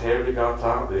before the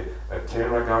Therigatha, the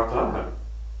Theragatha,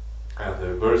 and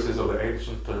the verses of the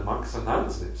ancient monks and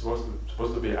nuns. It's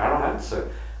supposed to be arahants,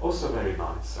 also very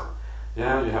nice. You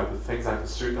have the things like the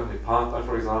Sutta Nipata,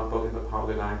 for example, in the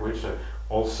Pali language,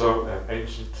 also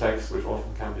ancient texts which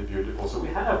often can be beautiful. So we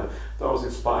have those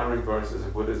inspiring verses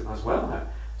in Buddhism as well.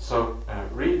 So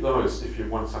read those if you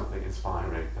want something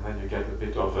inspiring, and then you get a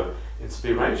bit of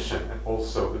inspiration and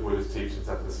also the Buddhist teachings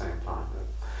at the same time.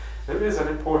 There is an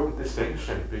important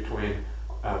distinction between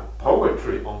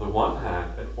poetry on the one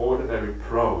hand and ordinary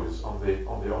prose on the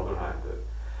other hand.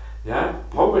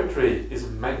 Poetry is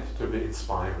meant to be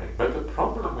inspiring, but the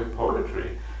problem with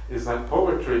poetry is that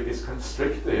poetry is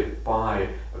constricted by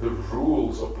the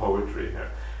rules of poetry here.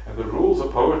 And the rules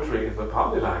of poetry in the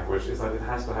Pali language is that it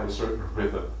has to have a certain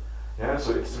rhythm.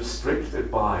 So it's restricted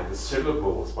by the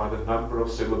syllables, by the number of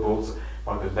syllables,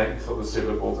 by the length of the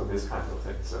syllables, and these kinds of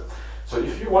things. So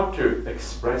if you want to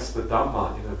express the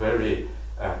Dhamma in a very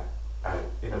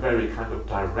kind of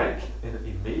direct, in an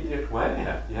immediate way,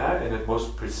 in a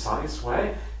most precise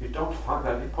way, you don't find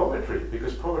that in poetry,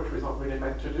 because poetry is not really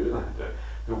meant to do that.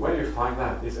 The way you find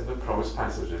that is in the prose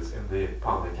passages in the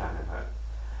Pali Canon.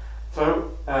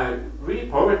 So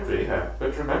read poetry,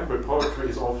 but remember, poetry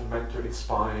is often meant to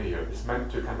inspire you. It's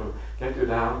meant to kind of get you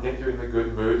down, get you in a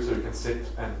good mood so you can sit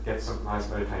and get some nice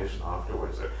meditation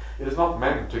afterwards. It is not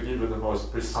meant to give you the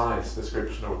most precise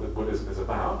description of what Buddhism is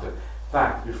about.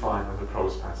 That you find in the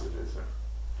prose passages.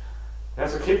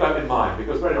 So keep that in mind,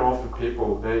 because very often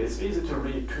it's easy to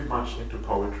read too much into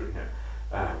poetry here.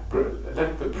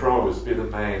 Let the prose be the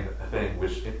main thing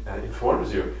which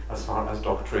informs you as far as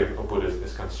doctrine of Buddhism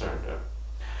is concerned.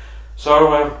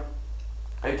 So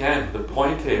again, the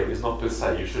point here is not to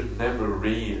say you should never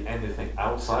read anything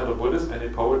outside of Buddhism, any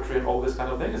poetry and all this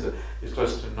kind of things. It's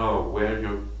just to know where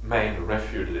your main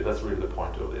refuge is. That's really the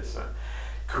point of this.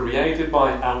 Created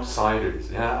by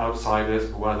outsiders. Outsiders,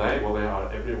 who are they? Well, they are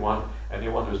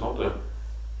anyone who's not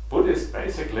Buddhists,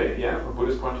 basically, from a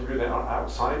Buddhist point of view, they are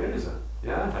outsiders.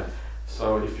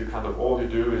 So if you kind of, all you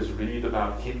do is read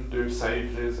about Hindu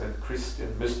sages and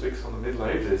Christian mystics from the Middle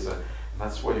Ages, and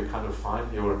that's where you kind of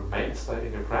find your mainstay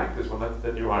in your practice, well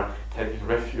then you are taking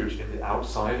refuge in the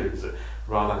outsiders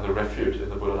rather than the refuge in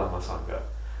the Buddha Dhamma Sangha.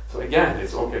 So again,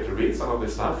 it's okay to read some of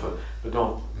this stuff, but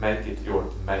don't make it your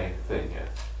main thing.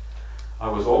 I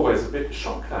was always a bit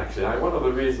shocked actually. One of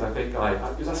the reasons I think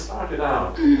because I started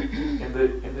out in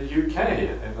the UK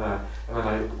and then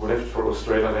I left for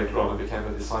Australia later on and became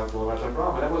a disciple of Ajahn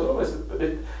Brahmali. I was always a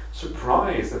bit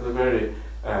surprised at the very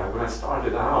when I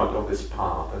started out on this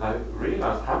path, and I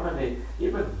realized how many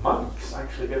even monks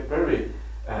actually get very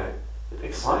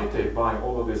excited by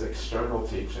all of these external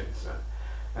teachings.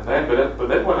 But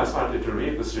then when I started to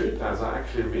read the sutras, I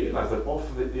actually realized that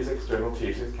often these external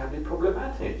teachings can be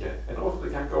problematic, and often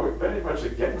they can go very much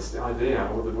against the idea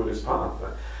of the Buddhist path.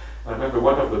 I remember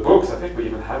one of the books, I think we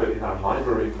even have it in our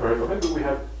library in Perth, or maybe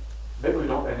we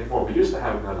don't anymore. We used to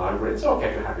have it in our library. It's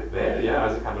okay to have it there,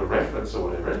 as a kind of reference or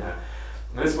whatever.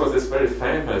 And this was this very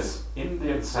famous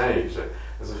Indian sage.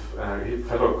 There's a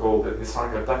fellow called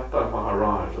Nisargadatta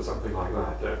Maharaj or something like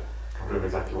that. I can't remember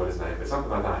exactly what his name is, something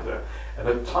like that. And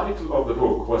the title of the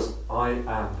book was I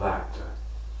Am That.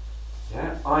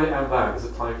 I Am That is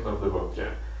the title of the book.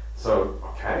 So,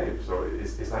 okay, so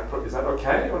is that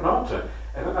okay or not?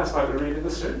 And then I started reading the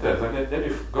sutras, and then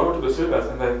you go to the sutras,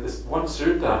 and then this one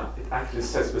sutta, it actually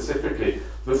says specifically,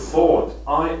 the thought,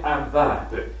 I am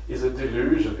that, is a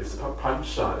delusion, it's a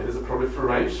papancha, it is a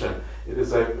proliferation, it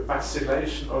is a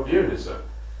vacillation of views.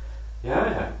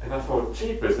 And I thought,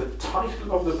 jeepers, the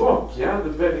title of the book, the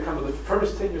very kind of the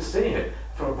first thing you see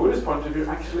from a Buddhist point of view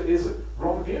actually is a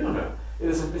wrong view. It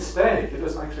is a mistake, it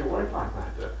doesn't actually work like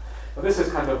that. But this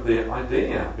is kind of the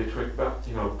idea between,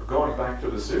 going back to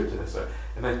the sutras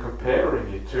and then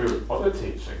comparing it to other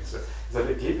teachings, is that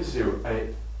it gives you a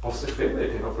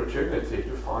possibility, an opportunity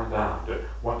to find out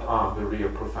what are the real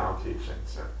profound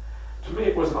teachings. To me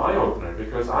it was an eye-opener,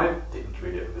 because I didn't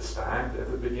really understand at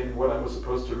the beginning what I was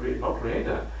supposed to read, not read.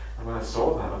 And when I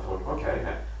saw that I thought,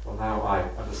 okay, well now I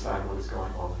understand what is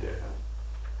going on here.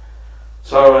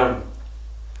 So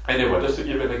anyway, just to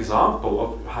give an example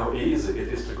of how easy it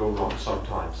is to go wrong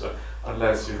sometimes,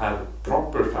 unless you have a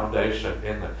proper foundation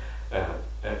in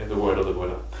the word of the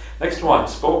Buddha. Next one,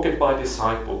 spoken by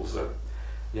disciples.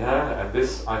 And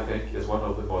this I think is one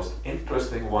of the most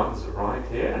interesting ones right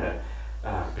here,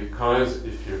 because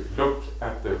if you look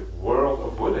at the world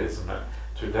of Buddhism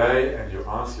today and you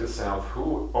ask yourself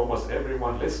who almost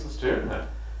everyone listens to,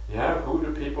 who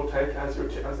do people take as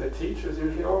their teachers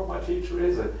usually? Oh, my teacher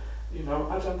is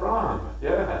Ajahn Brahm.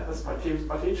 That's my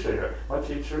teacher here. My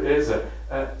teacher is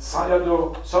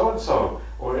Sayadaw so-and-so,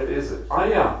 or it is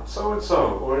Ayya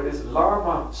so-and-so, or it is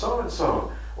Lama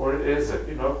so-and-so, or it is,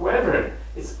 whoever.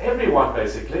 It's everyone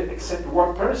basically, except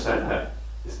one person.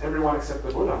 It's everyone except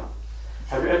the Buddha.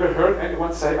 Have you ever heard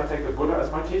anyone say, I take the Buddha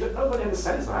as my teacher? Nobody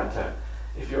understands that.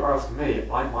 If you ask me,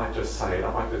 I might just say it.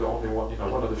 I might be the only one,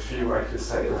 one of the few who actually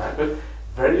say that, but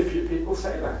very few people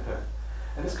say that.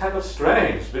 And it's kind of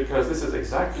strange, because this is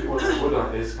exactly what the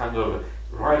Buddha is kind of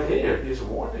right here. He's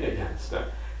warning against.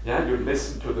 You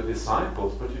listen to the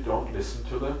disciples, but you don't listen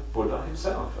to the Buddha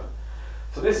himself.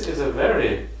 So this is a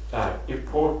very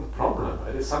important problem.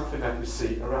 It is something that we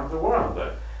see around the world.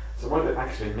 So what it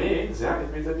actually means,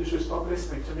 it means that you should stop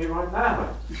listening to me right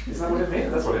now. Isn't that what it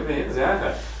means? That's what it means,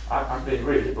 I'm being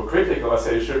really hypocritical. I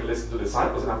say you shouldn't listen to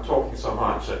disciples and I'm talking so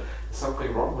much. There's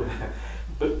something wrong with it.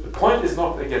 But the point is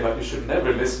not, again, that you should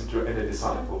never listen to any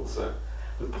disciples.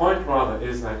 The point rather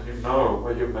is that you know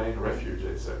where your main refuge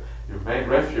is. Your main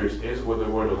refuge is with the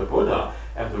word of the Buddha,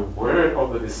 and the word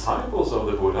of the disciples of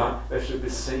the Buddha, they should be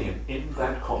seen in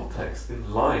that context,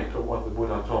 in light of what the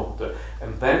Buddha taught,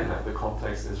 and then the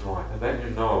context is right, and then you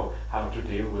know how to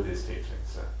deal with these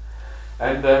teachings.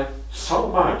 And so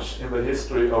much in the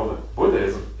history of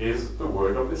Buddhism is the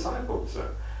word of disciples.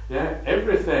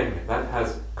 Everything that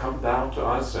has come down to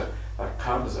us, that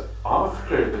comes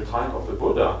after the time of the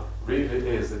Buddha, really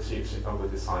is the teaching of the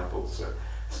disciples.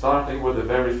 Starting with the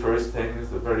very first things,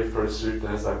 the very first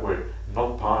sutras that were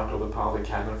not part of the Pali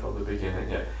Canon from the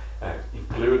beginning,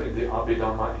 including the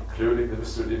Abhidhamma, including the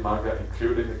Visuddhimagga,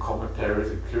 including the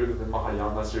commentaries, including the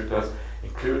Mahayana sutras,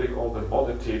 including all the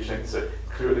modern teachings,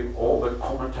 including all the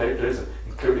commentators,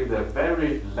 including the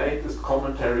very latest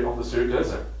commentary on the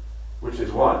sutras, which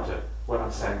is what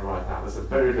I'm saying right now. That's the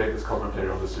very latest commentary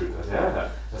on the sutras.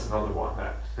 That's another one.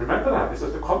 Remember that, this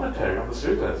is the commentary on the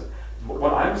sutras.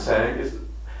 What I'm saying is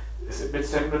a bit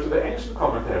similar to the ancient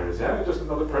commentaries. Just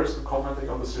another person commenting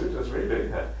on the sutras,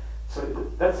 really. So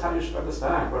that's how you should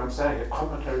understand what I'm saying. A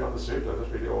commentary on the sutta, that's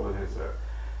really all it is.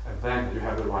 And then you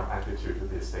have the right attitude to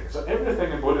these things. So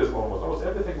everything in Buddhism, almost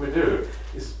everything we do,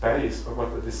 is based on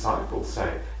what the disciples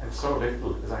say, and so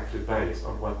little is actually based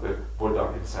on what the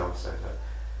Buddha himself said.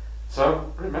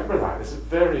 So remember that. It's a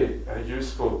very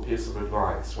useful piece of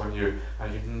advice when you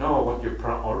know what your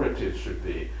priorities should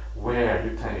be, where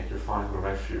you take your final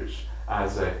refuge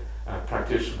as a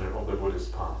practitioner of the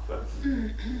Buddhist path.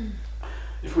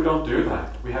 If we don't do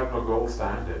that, we have no gold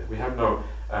standard. We have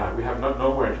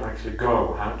nowhere to actually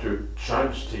go. How to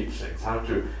judge teachings? How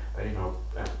to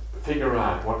figure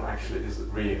out what actually is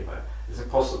real? It's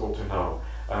impossible to know.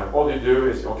 All you do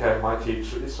is, okay, my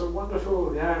teacher is so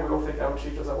wonderful. Yeah, we all think our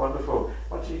teachers are wonderful.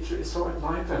 My teacher is so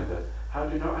enlightened. How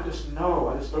do you know? I just know.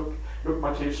 I just look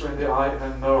my teacher in the eye and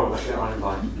I know that they are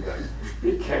enlightened.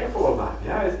 Be careful of that.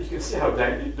 Yeah, you can see how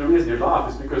the reason you laugh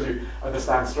is because you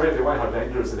understand straight away how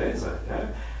dangerous it is. Yeah,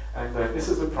 and this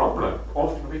is the problem.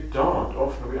 Often we don't.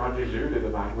 Often we are deluded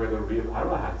about where the real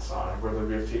arahants are and where the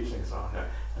real teachings are. Yeah?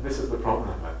 And this is the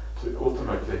problem. So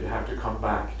ultimately, you have to come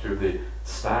back to the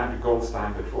gold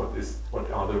standard for what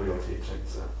are the real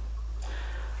teachings.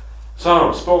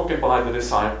 So, spoken by the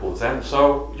disciples, and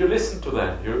so you listen to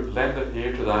them, you lend an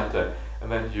ear to that,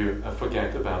 and then you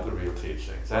forget about the real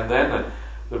teachings. And then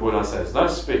the Buddha says,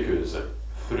 thus, bhikkhus,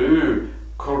 through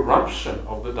corruption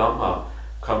of the Dhamma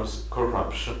comes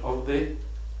corruption of the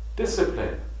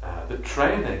discipline. The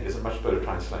training is a much better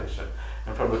translation.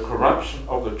 And from the corruption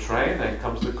of the training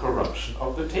comes the corruption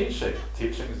of the teaching.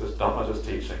 Teaching is just Dhamma, just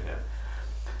teaching.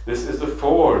 This is the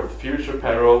fourth future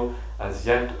peril as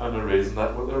yet unarisen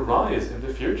that will arise in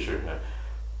the future.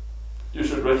 You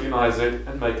should recognize it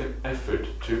and make an effort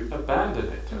to abandon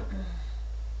it.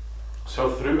 So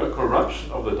through a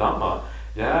corruption of the Dhamma,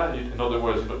 in other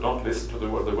words, you don't listen to the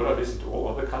word, the Buddha, listen to all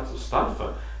other kinds of stuff.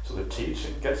 So the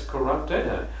teaching gets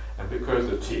corrupted. And because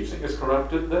the teaching is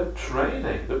corrupted, the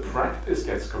training, the practice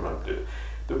gets corrupted.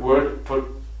 The word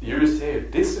used here,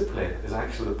 discipline, is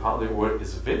actually the Pali word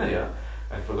is vinaya.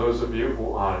 And for those of you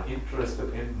who are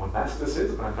interested in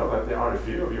monasticism, I know that there are a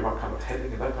few of you who are kind of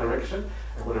heading in that direction,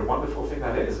 and what a wonderful thing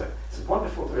that is. It's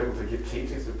wonderful to be able to give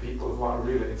teachings to people who are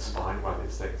really inspired by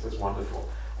these things. It's wonderful.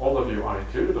 All of you are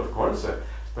included, of course,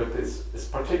 but it's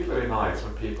particularly nice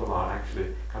when people are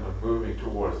actually kind of moving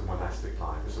towards the monastic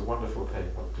life. It's a wonderful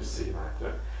thing to see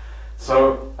that.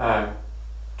 So,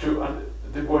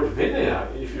 the word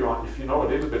vinaya, if you know a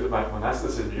little bit about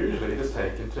monasticism, usually it is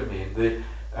taken to mean the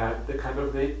kind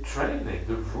of the training,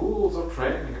 the rules of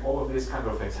training, all of these kind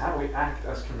of things, how we act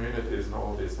as communities and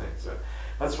all of these things.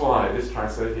 That's why it is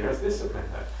translated here as discipline.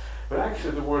 But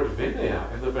actually the word vinaya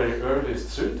in the very earliest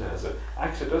suttas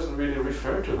actually doesn't really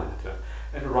refer to that.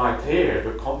 And right here,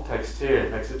 the context here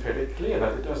makes it fairly clear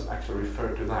that it doesn't actually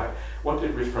refer to that. What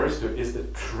it refers to is the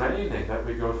training that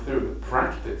we go through, the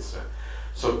practice.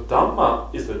 So Dhamma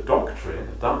is the doctrine,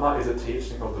 Dhamma is a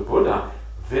teaching of the Buddha,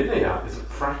 Vinaya is a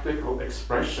practical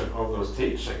expression of those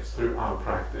teachings through our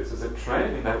practice. It's a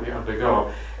training that we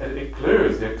undergo, and it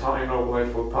includes the entire Noble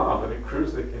Eightfold Path, and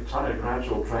includes the entire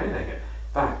gradual training.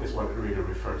 That is what it really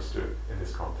refers to in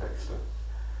this context.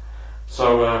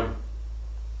 So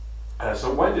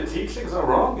when the teachings are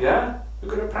wrong, you're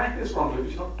going to practice wrongly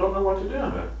because you don't know what to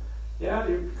do.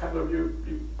 You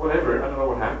whatever, I don't know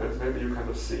what happens. Maybe you kind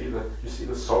of see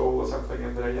the soul or something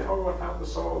in there. I found the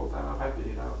soul, and I'm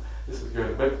happy, this is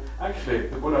good. But actually,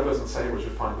 the Buddha doesn't say we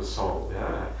should find the soul.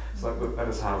 So that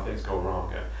is how things go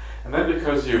wrong. And then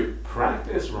because you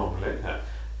practice wrongly,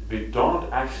 you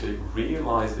don't actually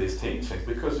realize these teachings.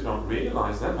 Because you don't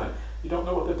realize them, you don't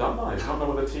know what the Dhamma is. You don't know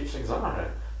what the teachings are.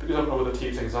 Because you don't know what the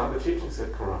teachings are, the teachings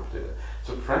get corrupted.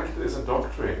 So practice and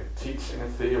doctrine, teaching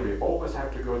and theory, always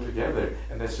have to go together,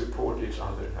 and they support each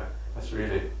other. That's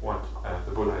really what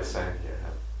the Buddha is saying here.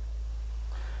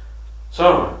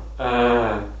 So,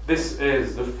 this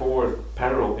is the fourth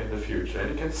peril in the future.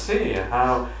 And you can see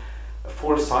how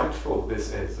foresightful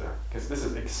this is, because this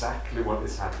is exactly what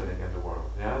is happening in the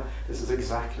world. This is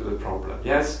exactly the problem.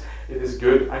 Yes, it is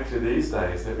good. Actually, these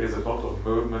days there is a lot of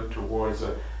movement towards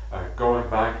going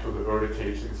back to the early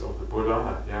teachings of the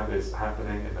Buddha. This is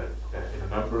happening in a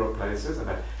number of places, and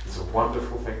it's a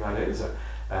wonderful thing that is.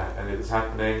 And it is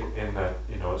happening in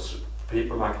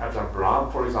people like Ajahn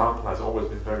Brahmali, for example, has always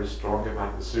been very strong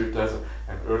about the suttas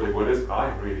and early Buddhism.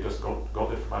 I really just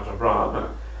got it from Ajahn Brahmali.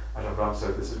 Ajahn Brahmali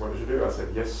said, "This is what you should do." I said,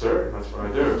 "Yes, sir," and that's what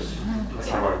I do. That's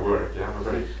how I work. I'm a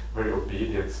very, very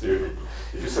obedient student.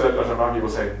 If you say that Ajahn Brahmali, he will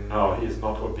say, "No, he is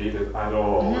not obedient at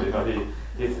all."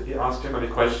 He asks too many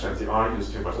questions. He argues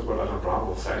too much. That's what Ajahn Brahmali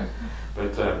will say.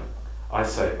 But I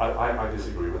say I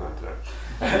disagree with that.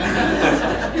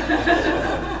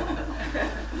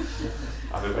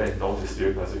 I'm a very naughty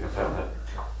student, as you can tell.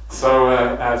 So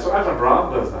Ajahn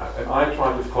Brahmali does that, and I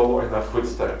try to follow in that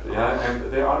footstep. Yeah, and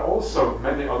there are also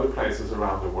many other places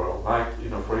around the world, like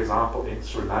for example, in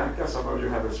Sri Lanka. Some of you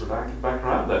have a Sri Lankan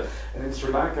background, and in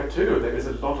Sri Lanka too, there is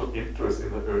a lot of interest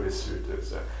in the early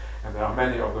suttas, and there are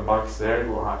many of the monks there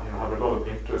who have a lot of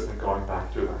interest in going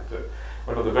back to that.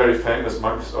 One of the very famous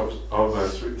monks of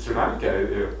Sri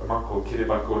Lanka, a monk called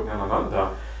Kiribati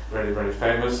Nyanananda, very very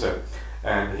famous.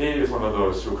 And he is one of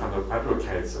those who kind of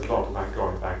advocates a lot about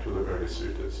going back to the early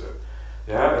suttas.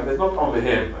 And there's not only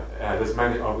him, there's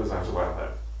many others as well.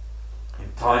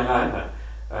 In Thailand,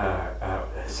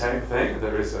 same thing,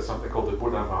 there is something called the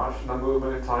Buddha Varshana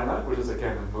movement in Thailand, which is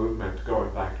again a movement going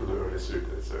back to the early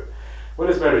suttas. What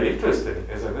is very interesting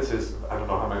is, and this is, I don't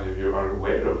know how many of you are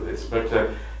aware of this, but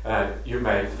you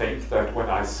may think that when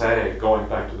I say going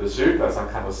back to the suttas, I'm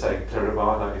kind of saying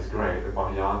Theravada is great and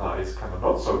Mahayana is kind of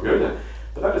not so good,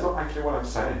 but that is not actually what I'm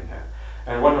saying.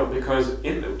 And because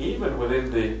even within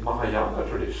the Mahayana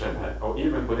tradition, or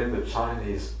even within the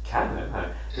Chinese canon,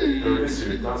 early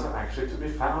suttas are actually to be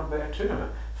found there too,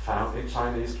 found in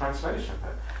Chinese translation.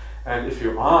 And if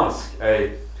you ask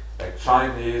a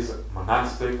Chinese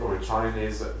monastic or a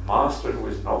Chinese master who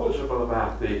is knowledgeable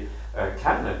about the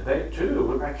canon, they too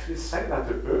will actually say that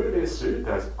the earliest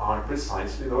suttas are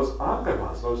precisely those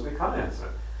agamas, those nikayas.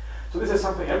 So this is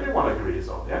something everyone agrees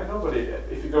on. Nobody.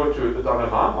 If you go to the Dalai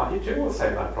Lama, he too will say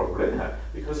that probably,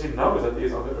 because he knows that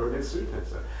these are the earliest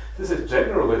suttas. This is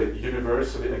generally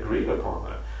universally agreed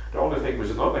upon. The only thing which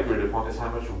is not agreed upon is how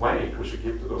much weight we should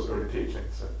give to those early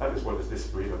teachings. That is what is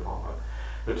disagreed upon.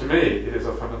 But to me, it is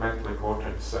of fundamental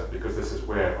importance because this is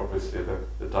where, obviously,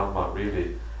 the Dhamma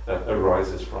really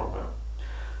arises from.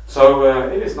 So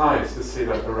it is nice to see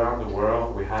that around the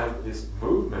world we have this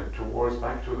movement towards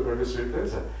back to the early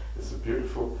suttas. It's a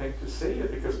beautiful thing to see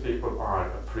because people are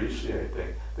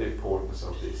appreciating the importance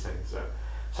of these things.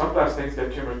 Sometimes things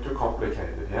get too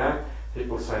complicated.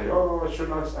 People say, "Oh,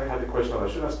 I had a question about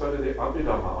should I study the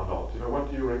Abhidhamma or not? What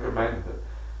do you recommend?"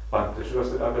 But should I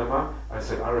study Abhidhamma? I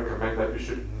said, I recommend that you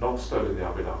should not study the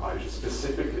Abhidhamma. You should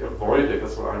specifically avoid it.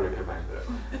 That's what I recommend.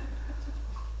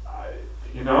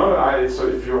 So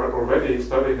if you're already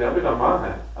studying the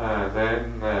Abhidhamma,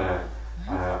 then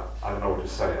I don't know what to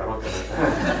say. I'm not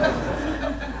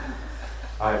gonna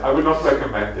I would not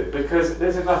recommend it because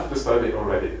there's enough to study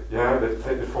already.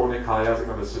 The four Nikayas are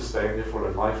going to sustain you for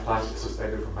a lifetime,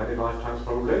 sustain you for many lifetimes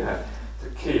probably. To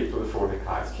keep to the four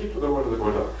Nikayas, keep to the word of the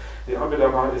Buddha. The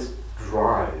Abhidhamma is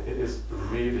dry. It is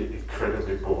really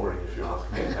incredibly boring, if you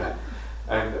ask me.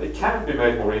 And it can be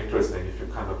made more interesting if you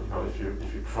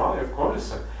if you try, of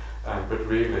course. But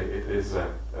really, it is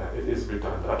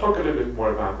redundant. I'll talk a little bit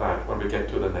more about that when we get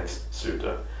to the next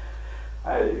sutta.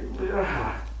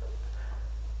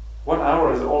 1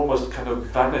 hour has almost kind of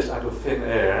vanished out of thin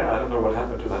air. I don't know what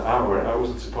happened to that hour. I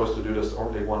wasn't supposed to do just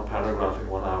only one paragraph in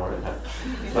 1 hour.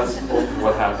 That's often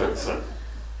what happens.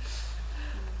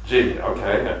 Gee,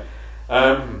 okay.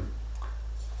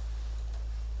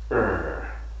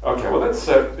 Okay, well that's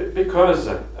because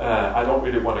I don't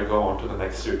really want to go on to the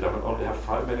next sutta. I only have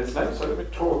 5 minutes left, so let me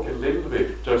talk a little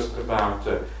bit just about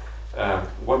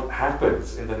what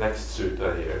happens in the next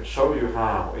sutta here and show you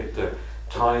how it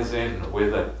ties in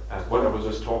with what I was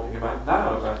just talking about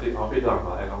now, about the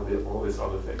Abhidhamma and all these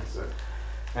other things.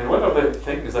 And one of the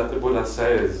things that the Buddha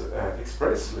says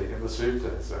expressly in the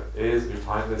suttas is, we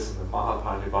find this in the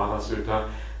Mahaparinibbana Sutta,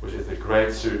 which is the great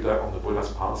sutta on the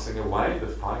Buddha's passing away, the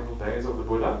final days of the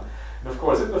Buddha. And of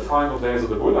course, in the final days of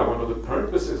the Buddha, one of the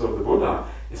purposes of the Buddha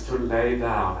is to lay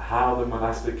down how the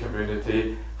monastic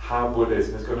community, how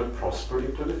Buddhism is going to prosper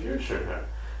into the future.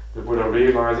 The Buddha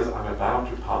realizes, I'm about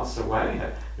to pass away.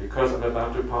 Because I'm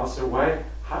about to pass away,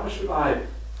 how should I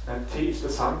teach the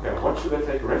Sangha? What should I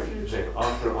take refuge in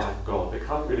after I'm gone? They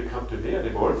can't really come to me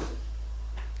anymore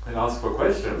and ask for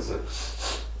questions.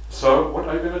 So what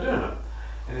are you going to do?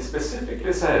 And he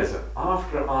specifically says,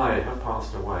 after I have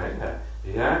passed away,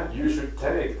 you should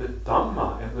take the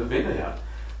Dhamma and the Vinaya,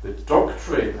 the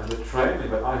doctrine and the training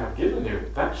that I have given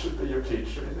you, that should be your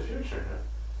teacher in the future.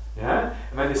 And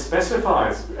then he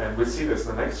specifies, and we'll see this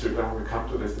in the next sutta when we come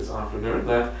to this afternoon,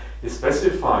 that he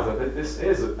specifies that this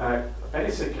is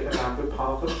basically about the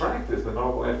path of practice, the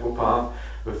Noble Eightfold Path,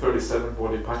 the 37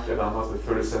 Bodhipatya Dhammas, the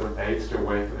 37 aids to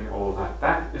awakening, all that.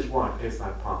 That is what is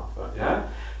that path.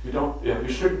 You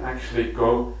shouldn't actually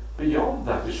go beyond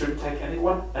that. You shouldn't take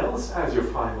anyone else as your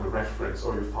final reference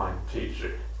or your final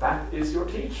teacher. That is your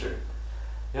teacher.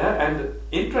 And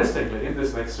interestingly, in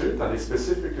this next sutta, he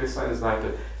specifically says that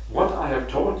what I have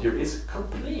taught you is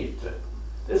complete.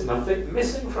 There's nothing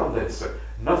missing from this.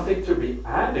 Nothing to be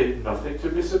added, nothing to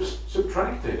be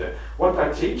subtracted. What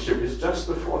I teach you is just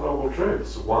the Four Noble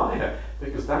Truths. Why?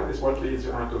 Because that is what leads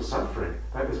you out of suffering.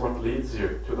 That is what leads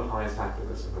you to the highest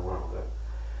happiness in the world.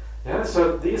 Yeah,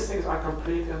 so these things are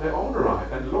complete in their own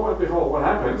right. And lo and behold, what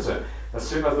happens? As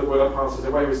soon as the Buddha passes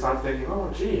away, we start thinking,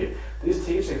 oh gee, these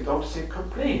teachings don't seem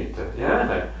complete.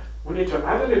 Yeah, we need to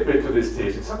add a little bit to this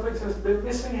teaching. Something has been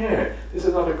missing here. This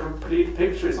is not a complete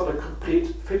picture. It's not a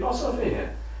complete philosophy.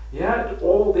 Yeah,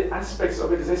 all the aspects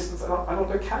of existence are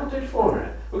not accounted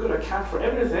for. We're going to account for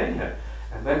everything.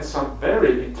 And then some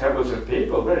very intelligent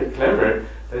people, very clever,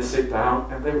 they sit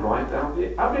down and they write down the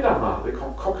Abhidhamma. They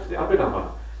concoct the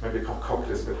Abhidhamma. Maybe concoct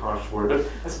is a bit harsh word, but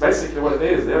that's basically what it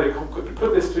is. They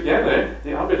put this together,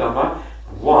 the Abhidhamma.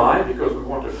 Why? Because we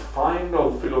want a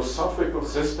final philosophical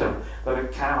system that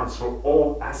accounts for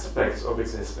all aspects of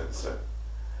existence.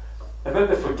 And then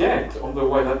they forget on the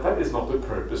way that that is not the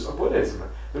purpose of Buddhism.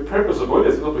 The purpose of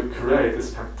Buddhism is not to create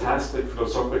this fantastic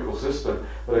philosophical system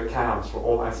that accounts for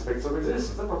all aspects of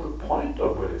existence. That's not the point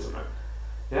of Buddhism.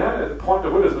 Yeah, the point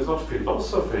of Buddhism is not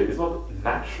philosophy, it's not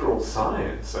natural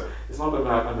science, it's not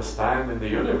about understanding the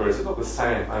universe, it's not the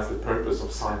same as the purpose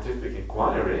of scientific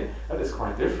inquiry. That is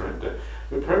quite different.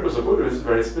 The purpose of Buddhism is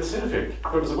very specific. The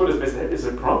purpose of Buddhism is there is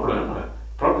a problem.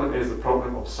 Problem is the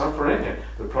problem of suffering,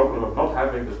 the problem of not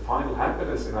having the final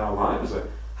happiness in our lives.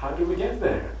 How do we get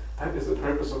there? That is the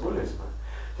purpose of Buddhism.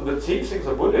 So the teachings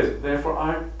of Buddhism,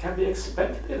 therefore, can be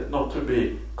expected not to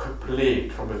be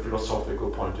complete from a philosophical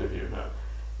point of view.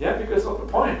 Yeah, because it's not the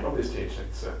point of these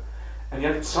teachings. And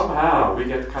yet somehow we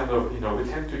get kind of, we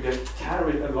tend to get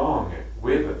carried along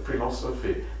with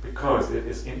philosophy because it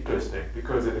is interesting,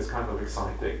 because it is kind of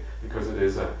exciting, because it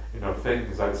is,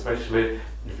 things that, especially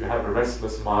if you have a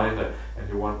restless mind and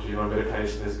you want to,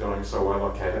 meditation is going so well,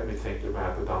 okay, let me think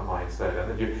about the Dhamma instead.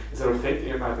 And then you, instead of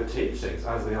thinking about the teachings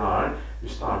as they are, you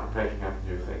start making up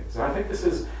new things. And I think this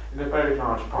is, in a very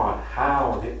large part,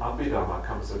 how the Abhidhamma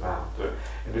comes about.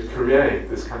 And to create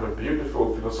this kind of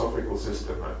beautiful philosophical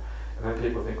system. And then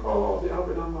people think, oh, the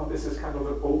Abhidhamma, this is kind of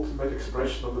the ultimate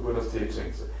expression of the Buddha's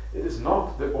teachings. It is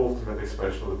not the ultimate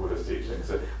expression of the Buddha's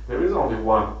teachings. There is only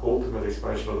one ultimate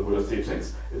expression of the Buddha's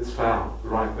teachings. It is found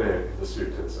right there in the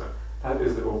suttas. That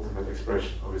is the ultimate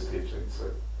expression of his teachings.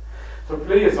 So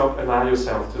please don't allow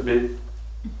yourself to be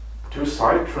too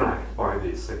sidetracked by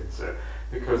these things,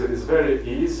 because it is very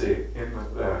easy in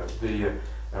the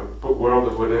world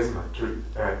of Buddhism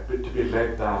to be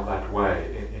led down that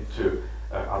way into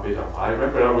Abhidhamma. I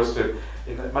remember I was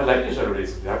in Malaysia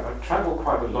recently. I've travelled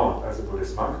quite a lot as a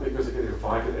Buddhist monk because I get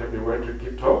invited everywhere to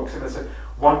give talks, and it's a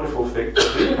wonderful thing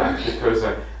to do that because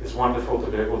it's wonderful to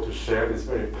be able to share these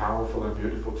very powerful and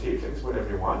beautiful teachings with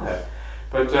everyone.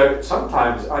 But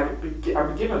sometimes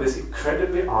I'm given this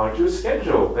incredibly arduous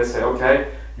schedule. They say,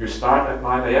 okay, you start at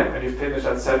 9 a.m. and you finish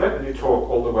at 7 and you talk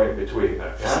all the way in between.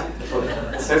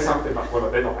 Yeah? Say something like, well,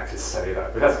 they don't actually say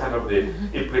that, but that's kind of the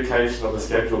implication of the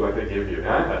schedule that they give you.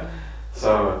 Yeah?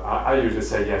 So I usually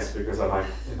say yes because I like,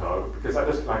 because I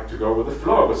just like to go with the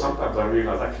flow, but sometimes I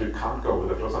realize actually you can't go with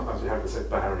the flow. Sometimes you have to set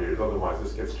barriers, otherwise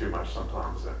this gets too much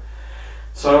sometimes.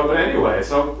 But anyway,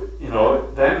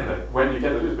 then when you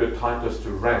get a little bit of time just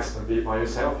to rest and be by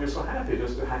yourself, you're so happy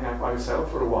just to hang out by yourself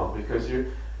for a while because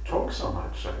you talk so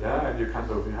much, and you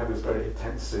have this very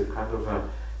intensive kind of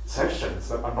sessions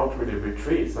that are not really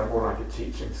retreats, they're more like a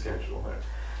teaching schedule.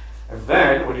 And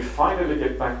then when you finally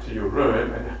get back to your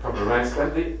room and come to rest,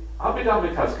 then the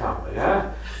Abhidhammikas come,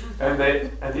 and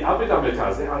the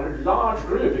Abhidhammikas, they are a large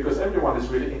group because everyone is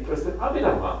really interested in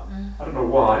Abhidhamma. I don't know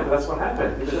why, but that's what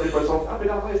happened, because everybody thought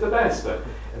Abhidhamma is the best.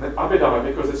 And then Abhidhamma,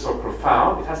 because it's so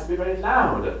profound, it has to be very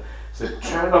loud. So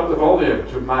turn up the volume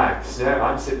to max.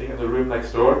 I'm sitting in the room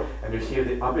next door and you hear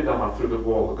the Abhidhamma through the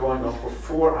wall going on for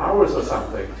 4 hours or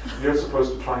something. You're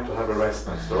supposed to try to have a rest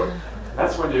next door. And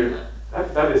that's when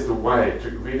that is the way to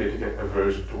really get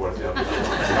aversion towards the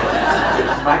Abhidhamma.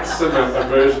 The maximum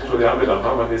aversion to the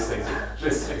Abhidhamma when these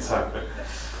things happen.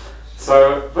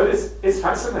 So, but it's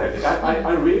fascinating.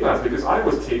 I realized, because I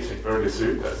was teaching early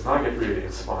suttas, and I get really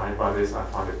inspired by this, and I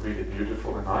find it really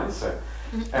beautiful and nice.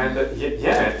 And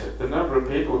yet, the number of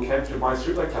people who came to my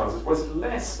sutta classes was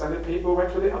less than the people who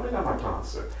went to the Abhidhamma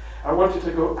class. I wanted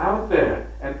to go out there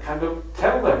and kind of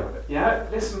tell them,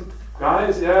 listen,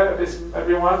 guys, listen,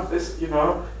 everyone,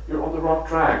 you're on the wrong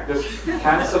track. Just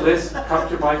cancel this, come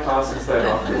to my class instead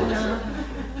afterwards.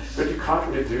 But you can't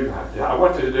really do that. I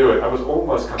wanted to do it. I was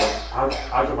almost kind of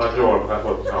out of my door, but I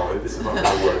thought, no, this is not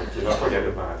going to work. Forget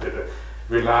about it.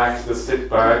 relax, just sit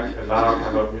back, allow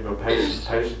kind of,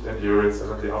 patient endurance,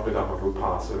 and then the Abhidhamma will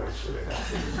pass eventually.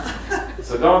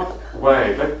 So don't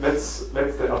wait. Let's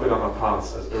let the Abhidhamma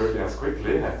pass as early as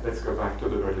quickly. Let's go back to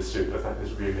the early sutras. That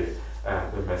is really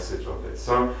the message of this.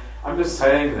 So I'm just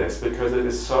saying this because it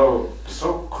is so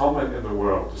common in the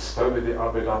world to study the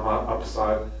Abhidhamma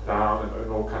upside down and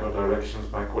in all kind of directions,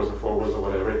 backwards and forwards or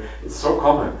whatever. It's so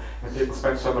common, and people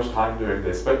spend so much time doing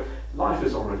this. But life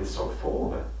is already so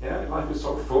full. Life is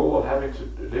so full of having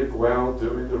to live well,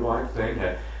 doing the right thing.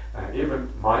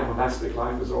 Even my monastic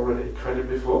life is already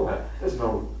incredibly full. There's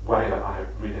no way that I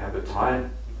really have the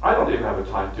time. I don't even have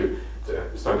the time to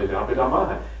study the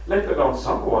Abhidhamma, let alone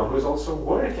someone who is also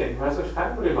working, who has a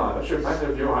family life. I'm sure many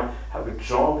of you have a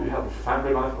job, you have a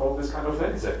family life, all these kind of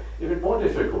things. Even more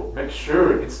difficult. Make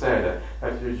sure instead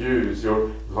that you use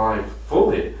your life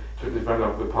fully to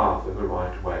develop the path in the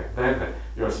right way. Then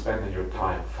you're spending your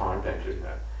time far better.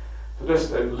 So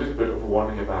just a little bit of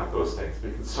warning about those things,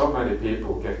 because so many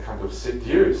people get kind of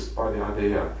seduced by the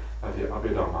idea that the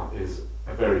Abhidhamma is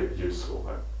very useful.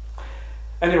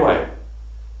 Anyway,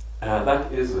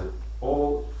 that is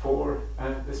all for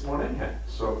this morning.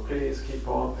 So please keep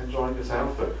on enjoying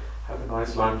yourself. Have a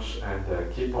nice lunch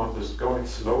and keep on just going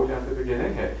slowly at the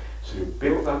beginning. So you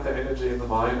build up the energy in the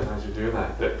mind, and as you do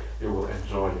that, you will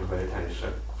enjoy your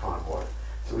meditation far more.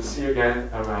 So we'll see you again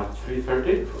around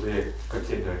 3:30 for the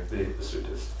continuing the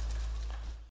sutras.